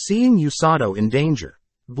 Seeing Usato in danger,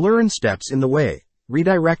 Blurren steps in the way,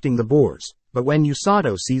 redirecting the boars, but when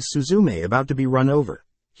Usato sees Suzume about to be run over,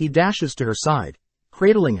 he dashes to her side,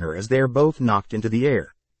 cradling her as they are both knocked into the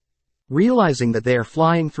air. Realizing that they are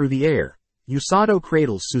flying through the air, Usato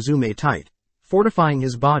cradles Suzume tight, fortifying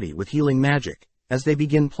his body with healing magic, as they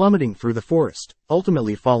begin plummeting through the forest,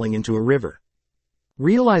 ultimately falling into a river.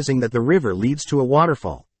 Realizing that the river leads to a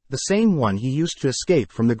waterfall, the same one he used to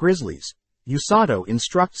escape from the grizzlies, Usato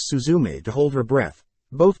instructs Suzume to hold her breath,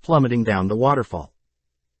 both plummeting down the waterfall.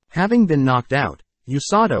 Having been knocked out,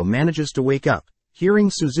 Usato manages to wake up, hearing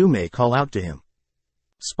Suzume call out to him.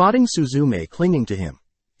 Spotting Suzume clinging to him,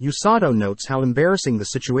 Usato notes how embarrassing the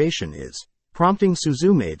situation is, prompting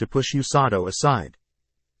Suzume to push Usato aside.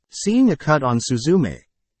 Seeing a cut on Suzume,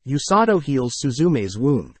 Usato heals Suzume's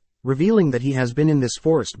wound, revealing that he has been in this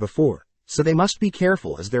forest before, so they must be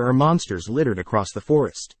careful as there are monsters littered across the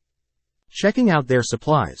forest. Checking out their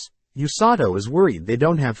supplies, Usato is worried they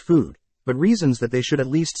don't have food, but reasons that they should at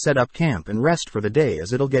least set up camp and rest for the day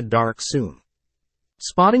as it'll get dark soon.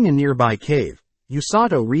 Spotting a nearby cave,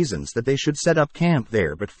 Usato reasons that they should set up camp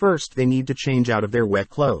there, but first they need to change out of their wet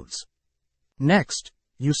clothes. Next,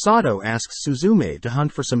 Usato asks Suzume to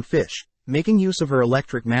hunt for some fish, making use of her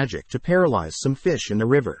electric magic to paralyze some fish in the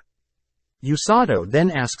river. Usato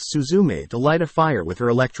then asks Suzume to light a fire with her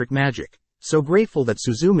electric magic, so grateful that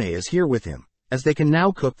Suzume is here with him, as they can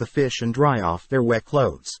now cook the fish and dry off their wet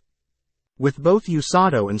clothes. With both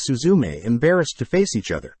Usato and Suzume embarrassed to face each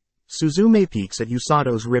other, Suzume peeks at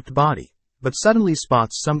Usato's ripped body, but suddenly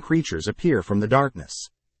spots some creatures appear from the darkness.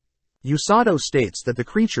 Usato states that the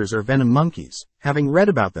creatures are venom monkeys, having read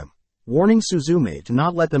about them, warning Suzume to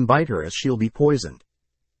not let them bite her as she'll be poisoned.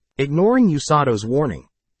 Ignoring Usato's warning,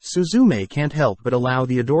 Suzume can't help but allow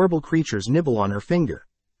the adorable creatures nibble on her finger,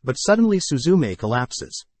 but suddenly Suzume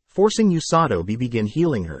collapses, forcing Usato to begin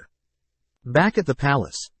healing her. Back at the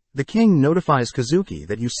palace, the king notifies Kazuki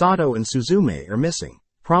that Usato and Suzume are missing,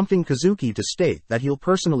 prompting Kazuki to state that he'll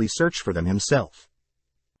personally search for them himself.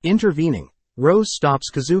 Intervening, Rose stops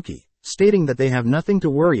Kazuki, stating that they have nothing to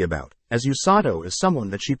worry about, as Usato is someone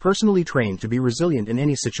that she personally trained to be resilient in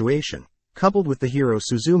any situation. Coupled with the hero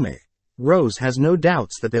Suzume, Rose has no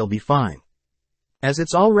doubts that they'll be fine. As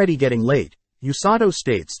it's already getting late, Usato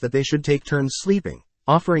states that they should take turns sleeping,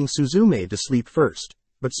 offering Suzume to sleep first,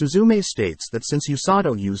 but Suzume states that since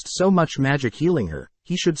Usato used so much magic healing her,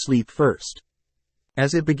 he should sleep first.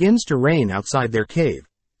 As it begins to rain outside their cave,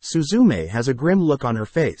 Suzume has a grim look on her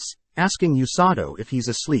face, asking Usato if he's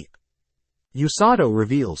asleep. Usato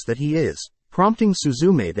reveals that he is, prompting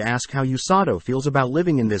Suzume to ask how Usato feels about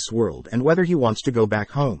living in this world and whether he wants to go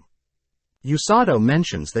back home. Usato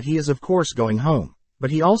mentions that he is of course going home,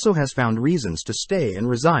 but he also has found reasons to stay and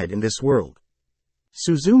reside in this world.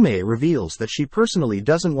 Suzume reveals that she personally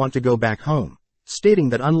doesn't want to go back home, stating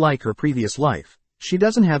that unlike her previous life, she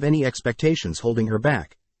doesn't have any expectations holding her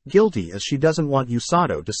back, guilty as she doesn't want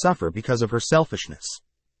Usato to suffer because of her selfishness.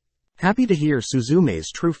 Happy to hear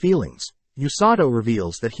Suzume's true feelings, Usato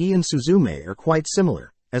reveals that he and Suzume are quite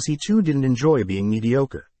similar, as he too didn't enjoy being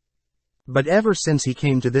mediocre. But ever since he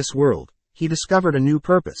came to this world, he discovered a new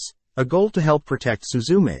purpose, a goal to help protect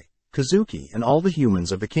Suzume, Kazuki and all the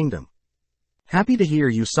humans of the kingdom. Happy to hear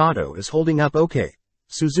Usato is holding up okay.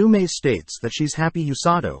 Suzume states that she's happy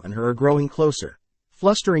Usato and her are growing closer,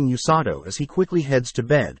 flustering Usato as he quickly heads to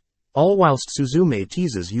bed, all whilst Suzume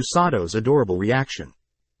teases Usato's adorable reaction.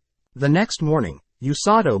 The next morning,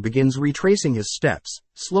 Usato begins retracing his steps,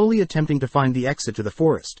 slowly attempting to find the exit to the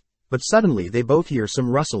forest, but suddenly they both hear some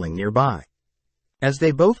rustling nearby. As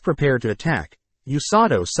they both prepare to attack,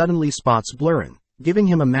 Usato suddenly spots Blurren, giving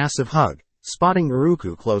him a massive hug, spotting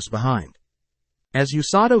Uruku close behind. As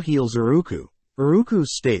Usato heals Uruku, Uruku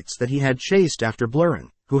states that he had chased after Blurren,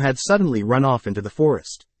 who had suddenly run off into the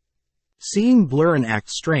forest. Seeing Blurren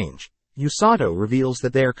act strange, Usato reveals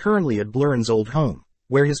that they are currently at Blurren's old home,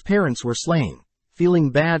 where his parents were slain,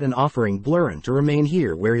 feeling bad and offering Blurren to remain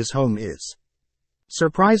here where his home is.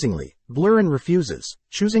 Surprisingly, Blurren refuses,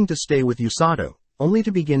 choosing to stay with Usato, only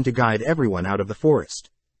to begin to guide everyone out of the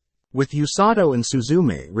forest. With Usato and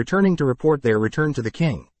Suzume returning to report their return to the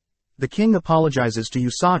king. The king apologizes to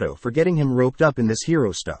Usato for getting him roped up in this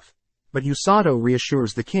hero stuff. But Usato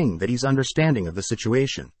reassures the king that he's understanding of the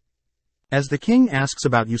situation. As the king asks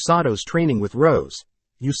about Usato's training with Rose,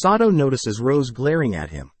 Usato notices Rose glaring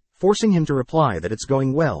at him, forcing him to reply that it's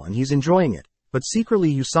going well and he's enjoying it, but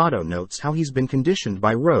secretly Usato notes how he's been conditioned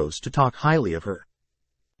by Rose to talk highly of her.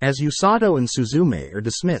 As Usato and Suzume are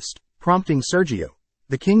dismissed, prompting Sergio,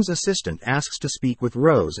 the king's assistant asks to speak with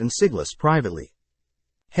Rose and Siglas privately.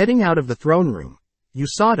 Heading out of the throne room,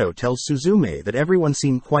 Usato tells Suzume that everyone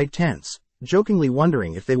seemed quite tense, jokingly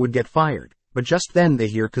wondering if they would get fired, but just then they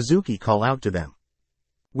hear Kazuki call out to them.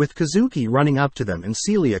 With Kazuki running up to them and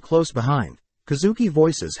Celia close behind, Kazuki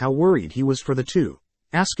voices how worried he was for the two,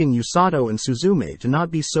 asking Usato and Suzume to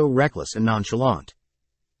not be so reckless and nonchalant.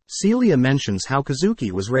 Celia mentions how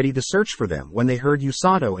Kazuki was ready to search for them when they heard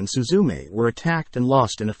Usato and Suzume were attacked and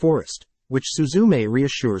lost in a forest, which Suzume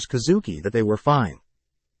reassures Kazuki that they were fine.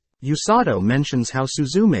 Usato mentions how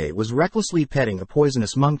Suzume was recklessly petting a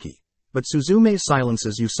poisonous monkey, but Suzume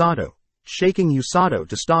silences Usato, shaking Usato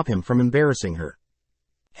to stop him from embarrassing her.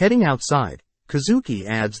 Heading outside, Kazuki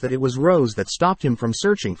adds that it was Rose that stopped him from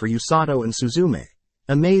searching for Usato and Suzume,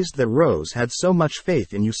 amazed that Rose had so much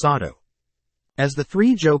faith in Usato. As the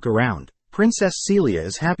three joke around, Princess Celia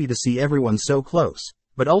is happy to see everyone so close,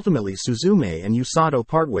 but ultimately Suzume and Usato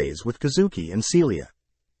part ways with Kazuki and Celia.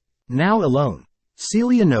 Now alone,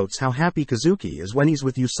 Celia notes how happy Kazuki is when he's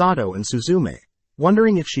with Usato and Suzume,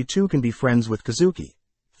 wondering if she too can be friends with Kazuki,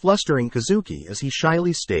 flustering Kazuki as he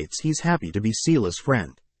shyly states he's happy to be Celia's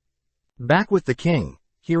friend. Back with the king,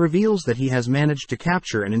 he reveals that he has managed to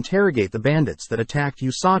capture and interrogate the bandits that attacked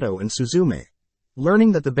Usato and Suzume,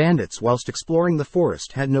 learning that the bandits whilst exploring the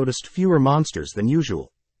forest had noticed fewer monsters than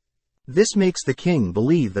usual. This makes the king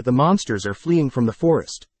believe that the monsters are fleeing from the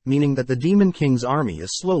forest, meaning that the Demon King's army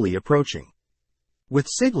is slowly approaching. With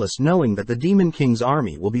Siglas knowing that the Demon King's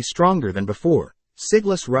army will be stronger than before,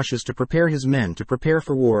 Siglas rushes to prepare his men to prepare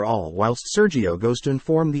for war all whilst Sergio goes to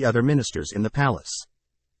inform the other ministers in the palace.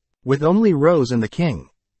 With only Rose and the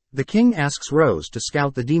king asks Rose to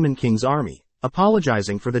scout the Demon King's army,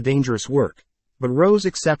 apologizing for the dangerous work, but Rose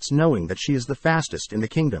accepts knowing that she is the fastest in the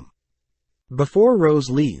kingdom. Before Rose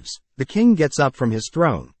leaves, the king gets up from his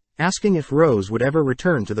throne, asking if Rose would ever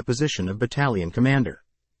return to the position of battalion commander.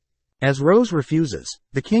 As Rose refuses,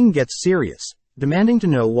 the king gets serious, demanding to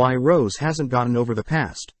know why Rose hasn't gotten over the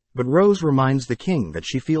past, but Rose reminds the king that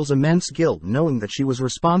she feels immense guilt knowing that she was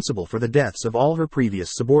responsible for the deaths of all her previous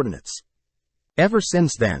subordinates. Ever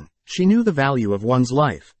since then, she knew the value of one's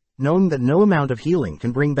life, knowing that no amount of healing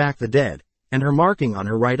can bring back the dead, and her marking on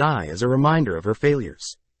her right eye is a reminder of her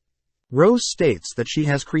failures. Rose states that she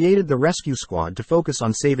has created the rescue squad to focus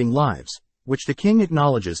on saving lives, which the king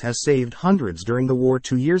acknowledges has saved hundreds during the war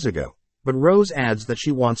 2 years ago, but Rose adds that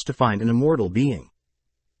she wants to find an immortal being.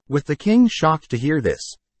 With the king shocked to hear this,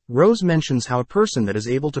 Rose mentions how a person that is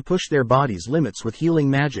able to push their body's limits with healing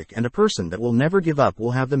magic and a person that will never give up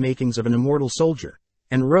will have the makings of an immortal soldier,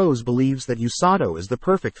 and Rose believes that Usato is the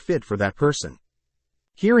perfect fit for that person.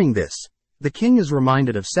 Hearing this, the king is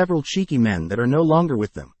reminded of several cheeky men that are no longer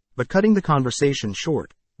with them, but cutting the conversation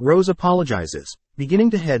short, Rose apologizes, beginning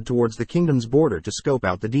to head towards the kingdom's border to scope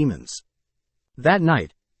out the demons. That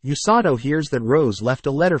night, Usato hears that Rose left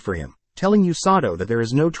a letter for him, telling Usato that there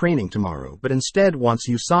is no training tomorrow but instead wants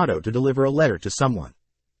Usato to deliver a letter to someone.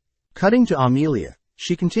 Cutting to Amelia,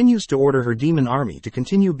 she continues to order her demon army to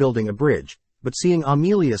continue building a bridge, but seeing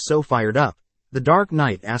Amelia so fired up, the Dark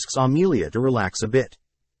Knight asks Amelia to relax a bit.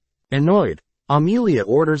 Annoyed, Amelia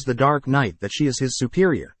orders the Dark Knight that she is his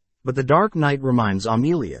superior, but the Dark Knight reminds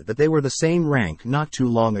Amelia that they were the same rank not too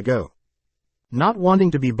long ago. Not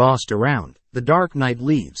wanting to be bossed around, the Dark Knight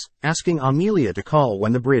leaves, asking Amelia to call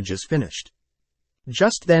when the bridge is finished.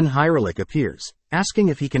 Just then Hyrule appears, asking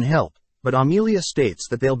if he can help, but Amelia states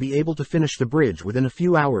that they'll be able to finish the bridge within a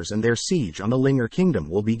few hours and their siege on the Linger Kingdom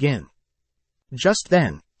will begin. Just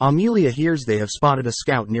then, Amelia hears they have spotted a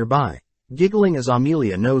scout nearby, giggling as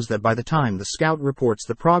Amelia knows that by the time the scout reports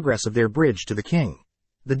the progress of their bridge to the king,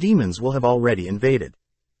 the demons will have already invaded.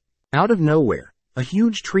 Out of nowhere, a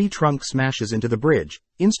huge tree trunk smashes into the bridge,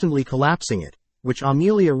 instantly collapsing it, which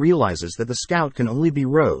Amelia realizes that the scout can only be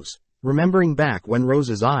Rose, remembering back when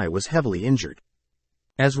Rose's eye was heavily injured.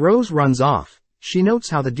 As Rose runs off, she notes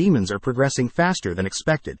how the demons are progressing faster than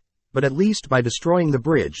expected, but at least by destroying the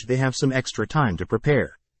bridge they have some extra time to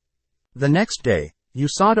prepare. The next day,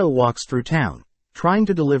 Usato walks through town, trying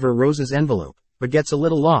to deliver Rose's envelope, but gets a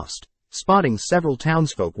little lost, spotting several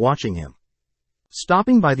townsfolk watching him.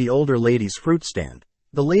 Stopping by the older lady's fruit stand,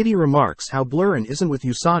 The lady remarks how Blurrin isn't with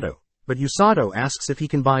Usato, but Usato asks if he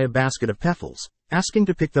can buy a basket of peffles, asking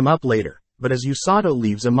to pick them up later, but as Usato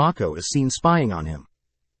leaves, Amako is seen spying on him.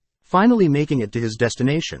 Finally making it to his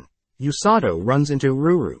destination, Usato runs into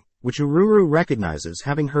Ururu, which Ururu recognizes,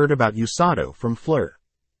 having heard about Usato from Fleur.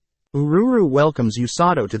 Ururu welcomes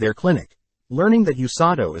Usato to their clinic, learning that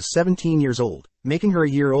Usato is 17 years old, making her a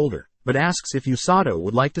year older, but asks if Usato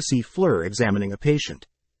would like to see Fleur examining a patient.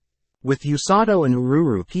 With Usato and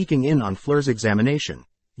Ururu peeking in on Fleur's examination,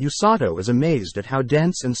 Usato is amazed at how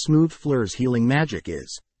dense and smooth Fleur's healing magic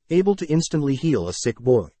is, able to instantly heal a sick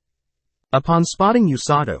boy. Upon spotting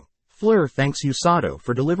Usato, Fleur thanks Usato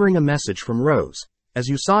for delivering a message from Rose. As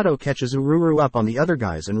Usato catches Ururu up on the other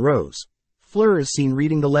guys and Rose, Fleur is seen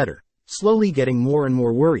reading the letter, slowly getting more and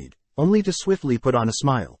more worried, only to swiftly put on a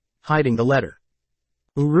smile, hiding the letter.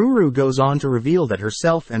 Ururu goes on to reveal that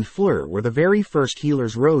herself and Fleur were the very first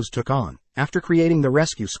healers Rose took on, after creating the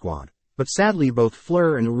rescue squad, but sadly both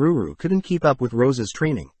Fleur and Ururu couldn't keep up with Rose's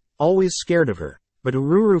training, always scared of her, but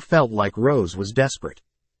Ururu felt like Rose was desperate.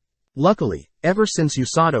 Luckily, ever since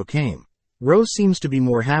Usato came, Rose seems to be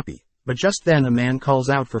more happy, but just then a man calls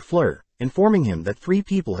out for Fleur, informing him that 3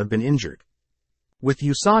 people have been injured. With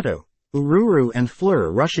Usato, Ururu and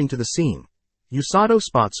Fleur rushing to the scene, Usato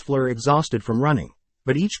spots Fleur exhausted from running,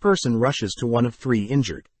 but each person rushes to one of 3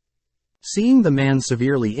 injured. Seeing the man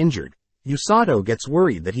severely injured, Usato gets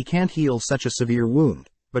worried that he can't heal such a severe wound,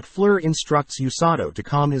 but Fleur instructs Usato to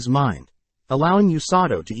calm his mind, allowing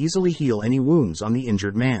Usato to easily heal any wounds on the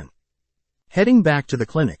injured man. Heading back to the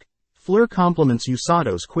clinic, Fleur compliments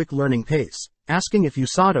Usato's quick learning pace, asking if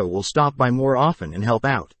Usato will stop by more often and help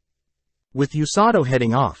out. With Usato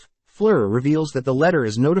heading off, Fleur reveals that the letter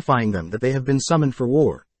is notifying them that they have been summoned for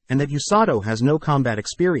war, and that Usato has no combat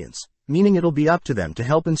experience, meaning it'll be up to them to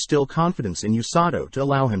help instill confidence in Usato to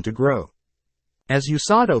allow him to grow. As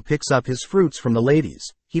Usato picks up his fruits from the ladies,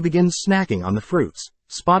 he begins snacking on the fruits,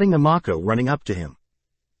 spotting Amako running up to him.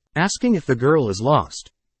 Asking if the girl is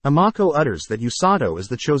lost, Amako utters that Usato is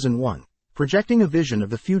the chosen one, projecting a vision of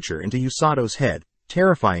the future into Usato's head,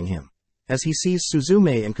 terrifying him, as he sees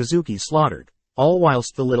Suzume and Kazuki slaughtered, all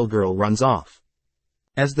whilst the little girl runs off.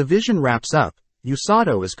 As the vision wraps up,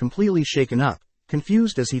 Usato is completely shaken up,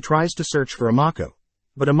 confused as he tries to search for Amako,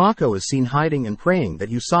 but Amako is seen hiding and praying that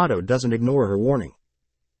Usato doesn't ignore her warning.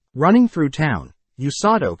 Running through town,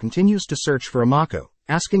 Usato continues to search for Amako,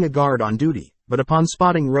 asking a guard on duty, but upon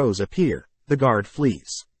spotting Rose appear, the guard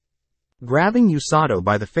flees. Grabbing Usato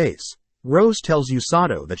by the face, Rose tells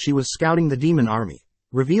Usato that she was scouting the demon army,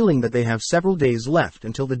 revealing that they have several days left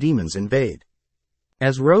until the demons invade.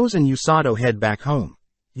 As Rose and Usato head back home,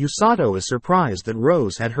 Usato is surprised that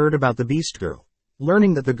Rose had heard about the Beast Girl,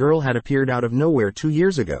 learning that the girl had appeared out of nowhere 2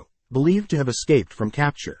 years ago, believed to have escaped from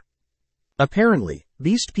capture. Apparently,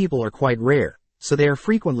 beast people are quite rare, so they are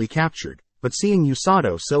frequently captured, but seeing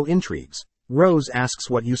Usato so intrigues, Rose asks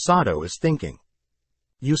what Usato is thinking.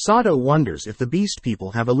 Usato wonders if the beast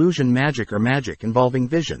people have illusion magic or magic involving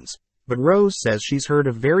visions, but Rose says she's heard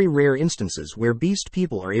of very rare instances where beast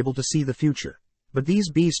people are able to see the future, but these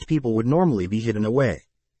beast people would normally be hidden away.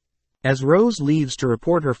 As Rose leaves to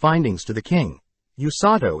report her findings to the king,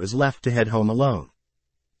 Usato is left to head home alone.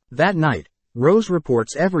 That night, Rose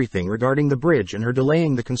reports everything regarding the bridge and her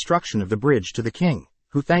delaying the construction of the bridge to the king,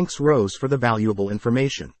 who thanks Rose for the valuable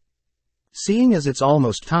information. Seeing as it's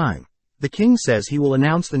almost time, the king says he will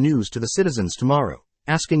announce the news to the citizens tomorrow,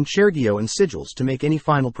 asking Chergio and Sigils to make any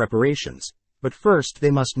final preparations, but first they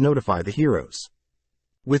must notify the heroes.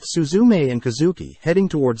 With Suzume and Kazuki heading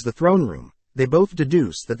towards the throne room, they both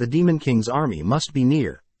deduce that the Demon King's army must be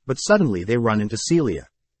near, but suddenly they run into Celia.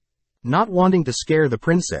 Not wanting to scare the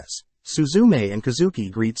princess, Suzume and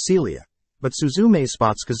Kazuki greet Celia, but Suzume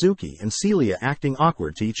spots Kazuki and Celia acting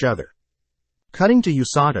awkward to each other. Cutting to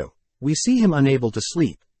Usato, we see him unable to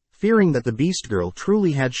sleep, fearing that the Beast Girl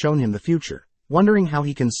truly had shown him the future, wondering how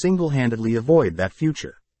he can single-handedly avoid that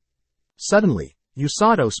future. Suddenly,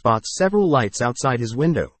 Usato spots several lights outside his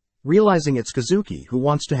window, realizing it's Kazuki who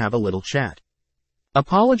wants to have a little chat.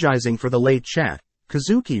 Apologizing for the late chat,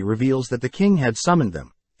 Kazuki reveals that the king had summoned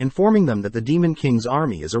them, informing them that the Demon King's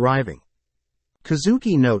army is arriving.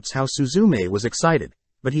 Kazuki notes how Suzume was excited,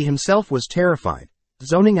 but he himself was terrified,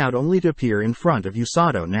 zoning out only to appear in front of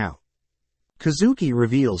Usato now. Kazuki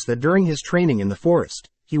reveals that during his training in the forest,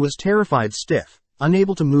 he was terrified stiff,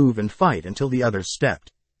 unable to move and fight until the others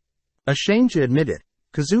stepped. Ashamed to admit it,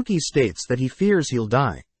 Kazuki states that he fears he'll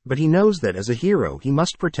die, but he knows that as a hero he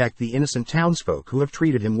must protect the innocent townsfolk who have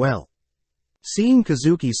treated him well. Seeing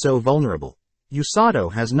Kazuki so vulnerable,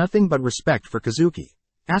 Usato has nothing but respect for Kazuki,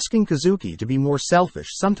 asking Kazuki to be more selfish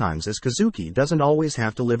sometimes, as Kazuki doesn't always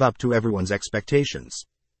have to live up to everyone's expectations.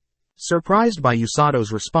 Surprised by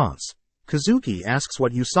Usato's response, Kazuki asks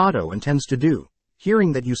what Usato intends to do,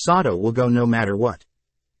 hearing that Usato will go no matter what.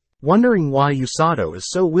 Wondering why Usato is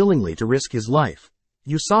so willingly to risk his life,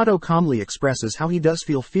 Usato calmly expresses how he does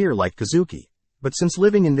feel fear like Kazuki, but since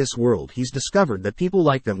living in this world he's discovered that people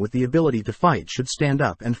like them with the ability to fight should stand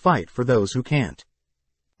up and fight for those who can't.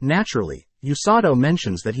 Naturally, Usato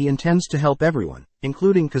mentions that he intends to help everyone,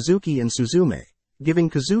 including Kazuki and Suzume, giving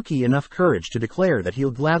Kazuki enough courage to declare that he'll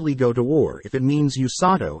gladly go to war if it means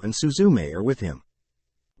Usato and Suzume are with him.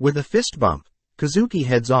 With a fist bump, Kazuki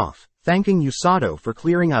heads off, thanking Usato for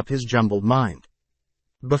clearing up his jumbled mind.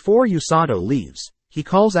 Before Usato leaves, he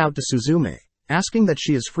calls out to Suzume, asking that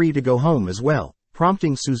she is free to go home as well,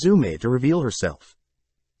 prompting Suzume to reveal herself.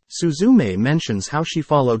 Suzume mentions how she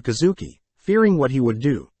followed Kazuki, fearing what he would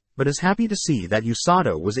do, but is happy to see that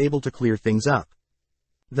Usato was able to clear things up.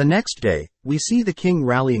 The next day, we see the king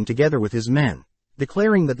rallying together with his men,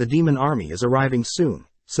 declaring that the demon army is arriving soon,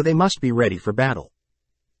 so they must be ready for battle.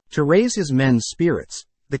 To raise his men's spirits,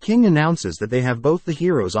 the king announces that they have both the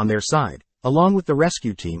heroes on their side, along with the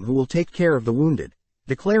rescue team who will take care of the wounded,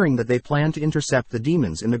 declaring that they plan to intercept the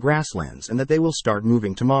demons in the grasslands and that they will start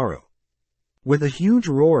moving tomorrow. With a huge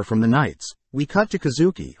roar from the knights, we cut to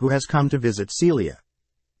Kazuki, who has come to visit Celia.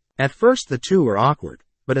 At first the two are awkward,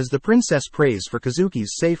 but as the princess prays for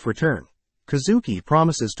Kazuki's safe return, Kazuki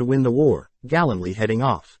promises to win the war, gallantly heading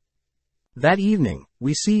off. That evening,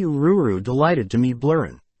 we see Ururu delighted to meet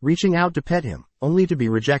Blurrin, reaching out to pet him, only to be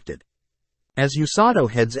rejected. As Usato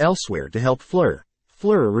heads elsewhere to help Fleur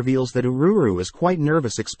reveals that Ururu is quite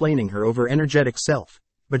nervous explaining her over-energetic self,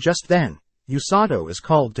 but just then, Usato is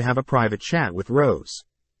called to have a private chat with Rose.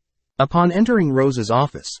 Upon entering Rose's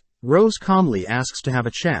office, Rose calmly asks to have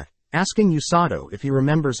a chat, asking Usato if he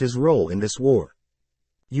remembers his role in this war.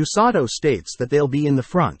 Usato states that they'll be in the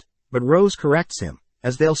front, but Rose corrects him,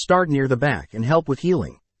 as they'll start near the back and help with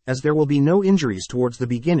healing, as there will be no injuries towards the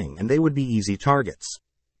beginning and they would be easy targets.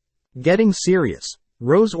 Getting serious,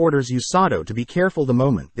 Rose orders Usato to be careful the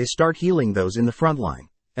moment they start healing those in the front line,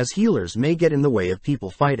 as healers may get in the way of people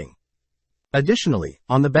fighting. Additionally,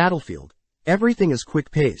 on the battlefield, everything is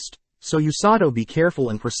quick-paced, so Usato be careful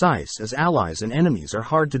and precise as allies and enemies are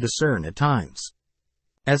hard to discern at times.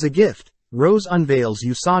 As a gift, Rose unveils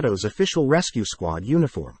Usato's official rescue squad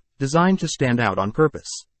uniform, designed to stand out on purpose.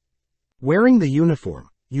 Wearing the uniform,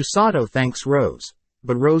 Usato thanks Rose,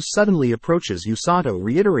 but Rose suddenly approaches Usato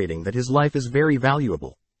reiterating that his life is very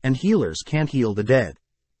valuable, and healers can't heal the dead.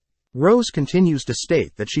 Rose continues to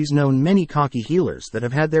state that she's known many cocky healers that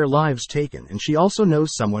have had their lives taken, and she also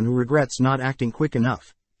knows someone who regrets not acting quick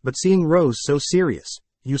enough, but seeing Rose so serious,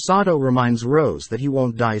 Usato reminds Rose that he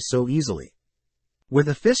won't die so easily. With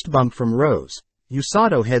a fist bump from Rose,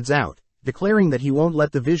 Usato heads out, declaring that he won't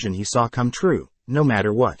let the vision he saw come true, no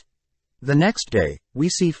matter what. The next day, we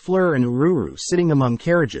see Fleur and Ururu sitting among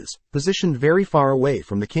carriages, positioned very far away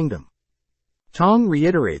from the kingdom. Tong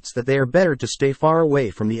reiterates that they are better to stay far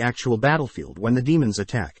away from the actual battlefield when the demons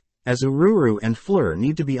attack, as Ururu and Fleur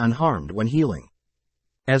need to be unharmed when healing.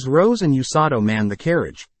 As Rose and Usato man the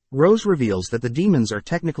carriage, Rose reveals that the demons are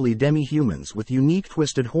technically demi-humans with unique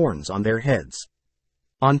twisted horns on their heads.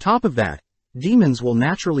 On top of that, demons will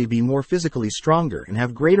naturally be more physically stronger and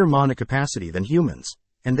have greater mana capacity than humans,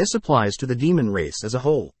 and this applies to the demon race as a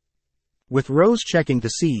whole. With Rose checking to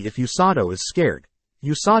see if Usato is scared,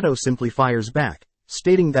 Usato simply fires back,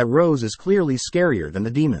 stating that Rose is clearly scarier than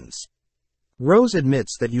the demons. Rose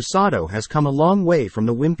admits that Usato has come a long way from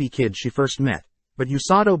the wimpy kid she first met, but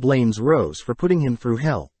Usato blames Rose for putting him through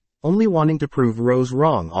hell, only wanting to prove Rose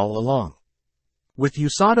wrong all along. With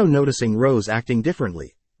Usato noticing Rose acting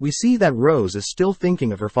differently, we see that Rose is still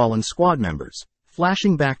thinking of her fallen squad members,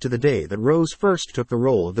 flashing back to the day that Rose first took the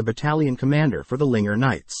role of the battalion commander for the Linger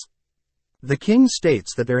Knights. The king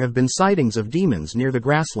states that there have been sightings of demons near the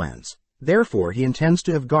grasslands, therefore he intends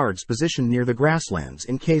to have guards positioned near the grasslands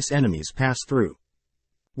in case enemies pass through.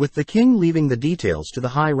 With the king leaving the details to the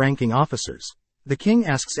high-ranking officers, the king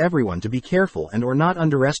asks everyone to be careful and or not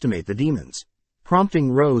underestimate the demons,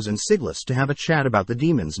 prompting Rose and Siglas to have a chat about the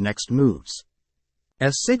demons' next moves.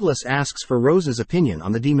 As Siglas asks for Rose's opinion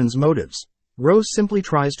on the demons' motives, Rose simply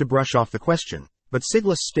tries to brush off the question, but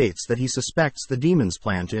Siglas states that he suspects the demons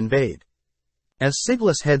plan to invade. As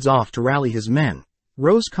Siglas heads off to rally his men,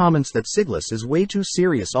 Rose comments that Siglas is way too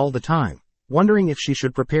serious all the time, wondering if she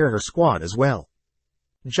should prepare her squad as well.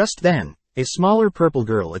 Just then, a smaller purple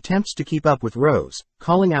girl attempts to keep up with Rose,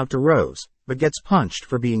 calling out to Rose, but gets punched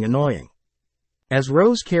for being annoying. As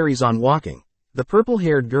Rose carries on walking, The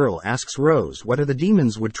purple-haired girl asks Rose whether the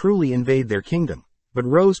demons would truly invade their kingdom, but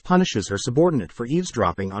Rose punishes her subordinate for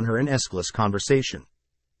eavesdropping on her and Aeschylus' conversation.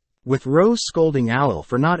 With Rose scolding Owl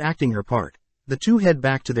for not acting her part, the two head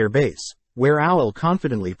back to their base, where Owl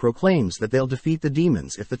confidently proclaims that they'll defeat the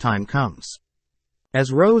demons if the time comes.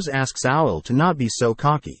 As Rose asks Owl to not be so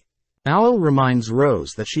cocky, Owl reminds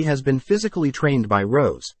Rose that she has been physically trained by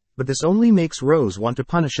Rose, but this only makes Rose want to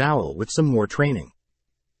punish Owl with some more training.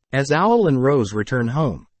 As Owl and Rose return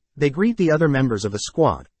home, they greet the other members of the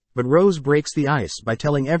squad, but Rose breaks the ice by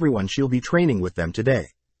telling everyone she'll be training with them today.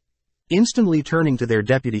 Instantly turning to their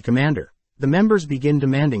deputy commander, the members begin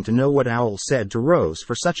demanding to know what Owl said to Rose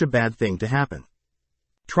for such a bad thing to happen.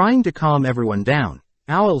 Trying to calm everyone down,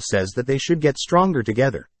 Owl says that they should get stronger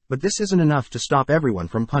together, but this isn't enough to stop everyone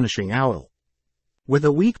from punishing Owl. With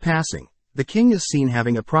a week passing, the king is seen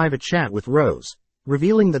having a private chat with Rose,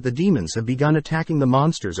 revealing that the demons have begun attacking the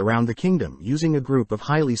monsters around the kingdom using a group of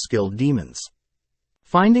highly skilled demons.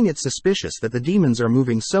 Finding it suspicious that the demons are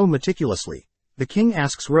moving so meticulously, the king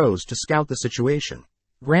asks Rose to scout the situation,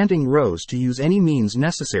 granting Rose to use any means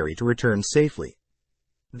necessary to return safely.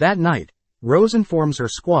 That night, Rose informs her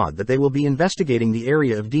squad that they will be investigating the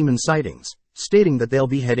area of demon sightings, stating that they'll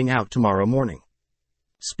be heading out tomorrow morning.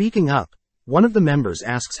 Speaking up, one of the members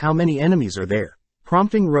asks how many enemies are there,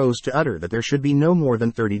 prompting Rose to utter that there should be no more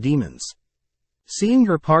than 30 demons. Seeing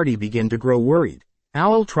her party begin to grow worried,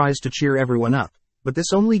 Owl tries to cheer everyone up, but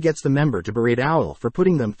this only gets the member to berate Owl for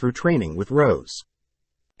putting them through training with Rose.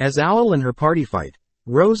 As Owl and her party fight,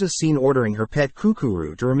 Rose is seen ordering her pet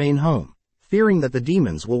Kukuru to remain home, fearing that the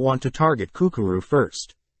demons will want to target Kukuru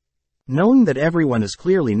first. Knowing that everyone is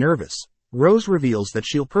clearly nervous, Rose reveals that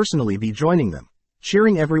she'll personally be joining them,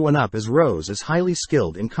 cheering everyone up as Rose is highly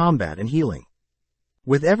skilled in combat and healing.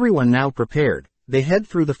 With everyone now prepared, they head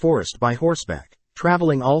through the forest by horseback,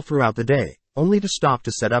 traveling all throughout the day, only to stop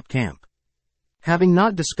to set up camp. Having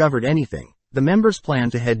not discovered anything, the members plan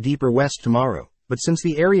to head deeper west tomorrow, but since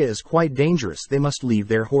the area is quite dangerous they must leave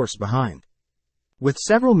their horse behind. With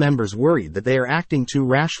several members worried that they are acting too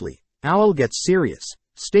rashly, Owl gets serious,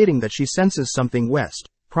 stating that she senses something west,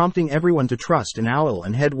 prompting everyone to trust in Owl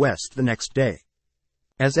and head west the next day.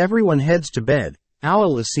 As everyone heads to bed,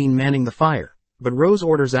 Owl is seen manning the fire, but Rose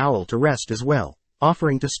orders Owl to rest as well,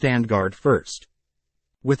 offering to stand guard first.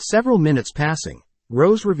 With several minutes passing,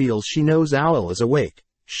 Rose reveals she knows Owl is awake,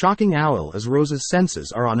 shocking Owl as Rose's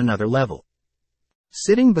senses are on another level.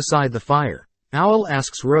 Sitting beside the fire, Owl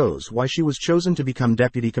asks Rose why she was chosen to become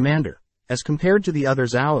deputy commander, as compared to the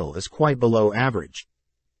others Owl is quite below average.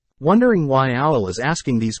 Wondering why Owl is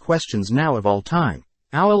asking these questions now of all time,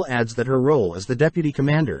 Owl adds that her role as the deputy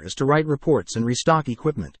commander is to write reports and restock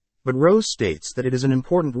equipment, but Rose states that it is an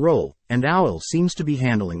important role, and Owl seems to be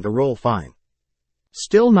handling the role fine.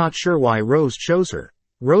 Still not sure why Rose chose her,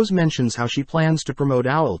 Rose mentions how she plans to promote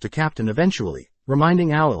Owl to captain eventually,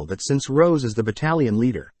 reminding Owl that since Rose is the battalion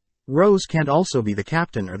leader, Rose can't also be the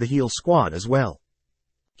captain or the heel squad as well.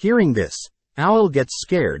 Hearing this, Owl gets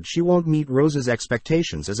scared she won't meet Rose's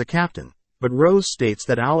expectations as a captain, but Rose states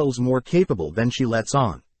that Owl's more capable than she lets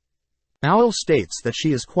on. Owl states that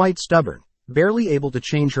she is quite stubborn, barely able to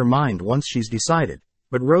change her mind once she's decided,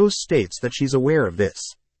 but Rose states that she's aware of this.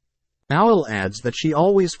 Owl adds that she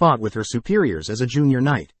always fought with her superiors as a junior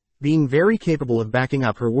knight, being very capable of backing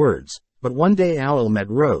up her words, but one day Owl met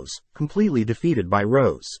Rose, completely defeated by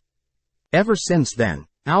Rose. Ever since then,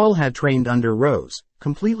 Owl had trained under Rose,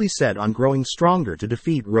 completely set on growing stronger to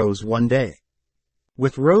defeat Rose one day.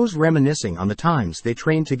 With Rose reminiscing on the times they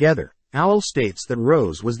trained together, Owl states that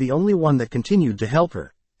Rose was the only one that continued to help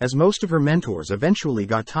her, as most of her mentors eventually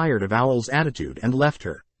got tired of Owl's attitude and left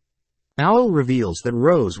her. Owl reveals that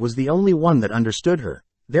Rose was the only one that understood her,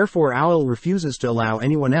 therefore Owl refuses to allow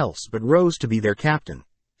anyone else but Rose to be their captain,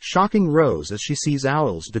 shocking Rose as she sees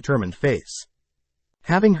Owl's determined face.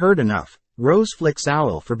 Having heard enough, Rose flicks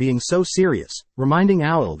Owl for being so serious, reminding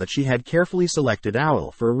Owl that she had carefully selected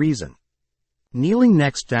Owl for a reason. Kneeling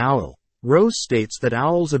next to Owl, Rose states that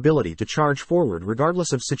Owl's ability to charge forward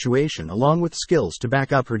regardless of situation along with skills to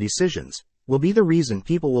back up her decisions, will be the reason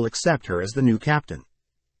people will accept her as the new captain.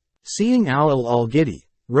 Seeing Owl all giddy,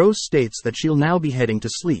 Rose states that she'll now be heading to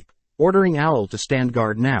sleep, ordering Owl to stand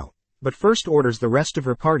guard now, but first orders the rest of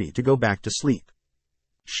her party to go back to sleep.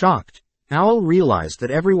 Shocked, Owl realized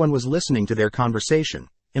that everyone was listening to their conversation,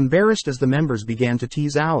 embarrassed as the members began to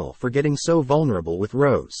tease Owl for getting so vulnerable with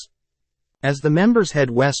Rose. As the members head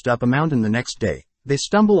west up a mountain the next day, they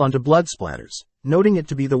stumble onto blood splatters, noting it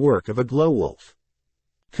to be the work of a glowwolf.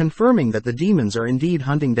 Confirming that the demons are indeed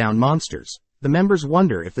hunting down monsters, the members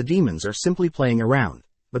wonder if the demons are simply playing around,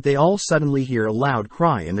 but they all suddenly hear a loud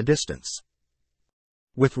cry in the distance.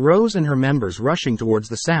 With Rose and her members rushing towards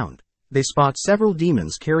the sound, they spot several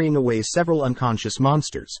demons carrying away several unconscious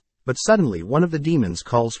monsters, but suddenly one of the demons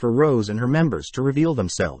calls for Rose and her members to reveal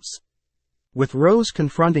themselves. With Rose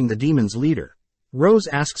confronting the demon's leader, Rose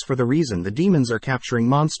asks for the reason the demons are capturing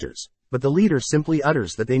monsters, but the leader simply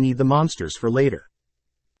utters that they need the monsters for later.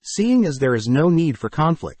 Seeing as there is no need for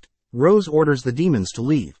conflict, Rose orders the demons to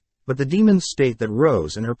leave, but the demons state that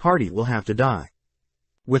Rose and her party will have to die.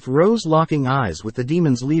 With Rose locking eyes with the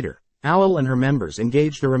demon's leader, Owl and her members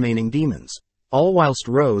engage the remaining demons, all whilst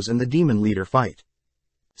Rose and the demon leader fight.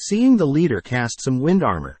 Seeing the leader cast some wind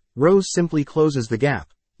armor, Rose simply closes the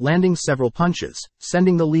gap, landing several punches,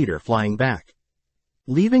 sending the leader flying back.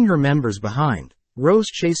 Leaving her members behind, Rose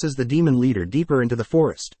chases the demon leader deeper into the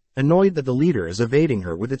forest, annoyed that the leader is evading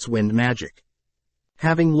her with its wind magic.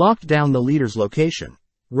 Having locked down the leader's location,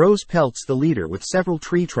 Rose pelts the leader with several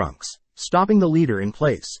tree trunks, stopping the leader in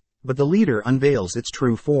place, but the leader unveils its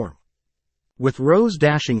true form. With Rose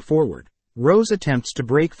dashing forward, Rose attempts to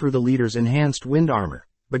break through the leader's enhanced wind armor,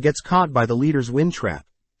 but gets caught by the leader's wind trap,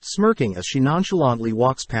 smirking as she nonchalantly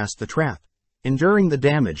walks past the trap, enduring the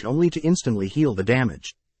damage only to instantly heal the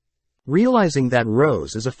damage. Realizing that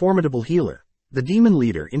Rose is a formidable healer, the demon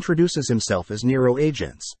leader introduces himself as Nero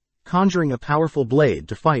Agents, conjuring a powerful blade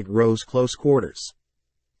to fight Rose close quarters.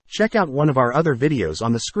 Check out one of our other videos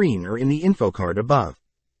on the screen or in the info card above.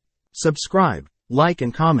 Subscribe, like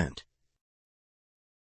and comment.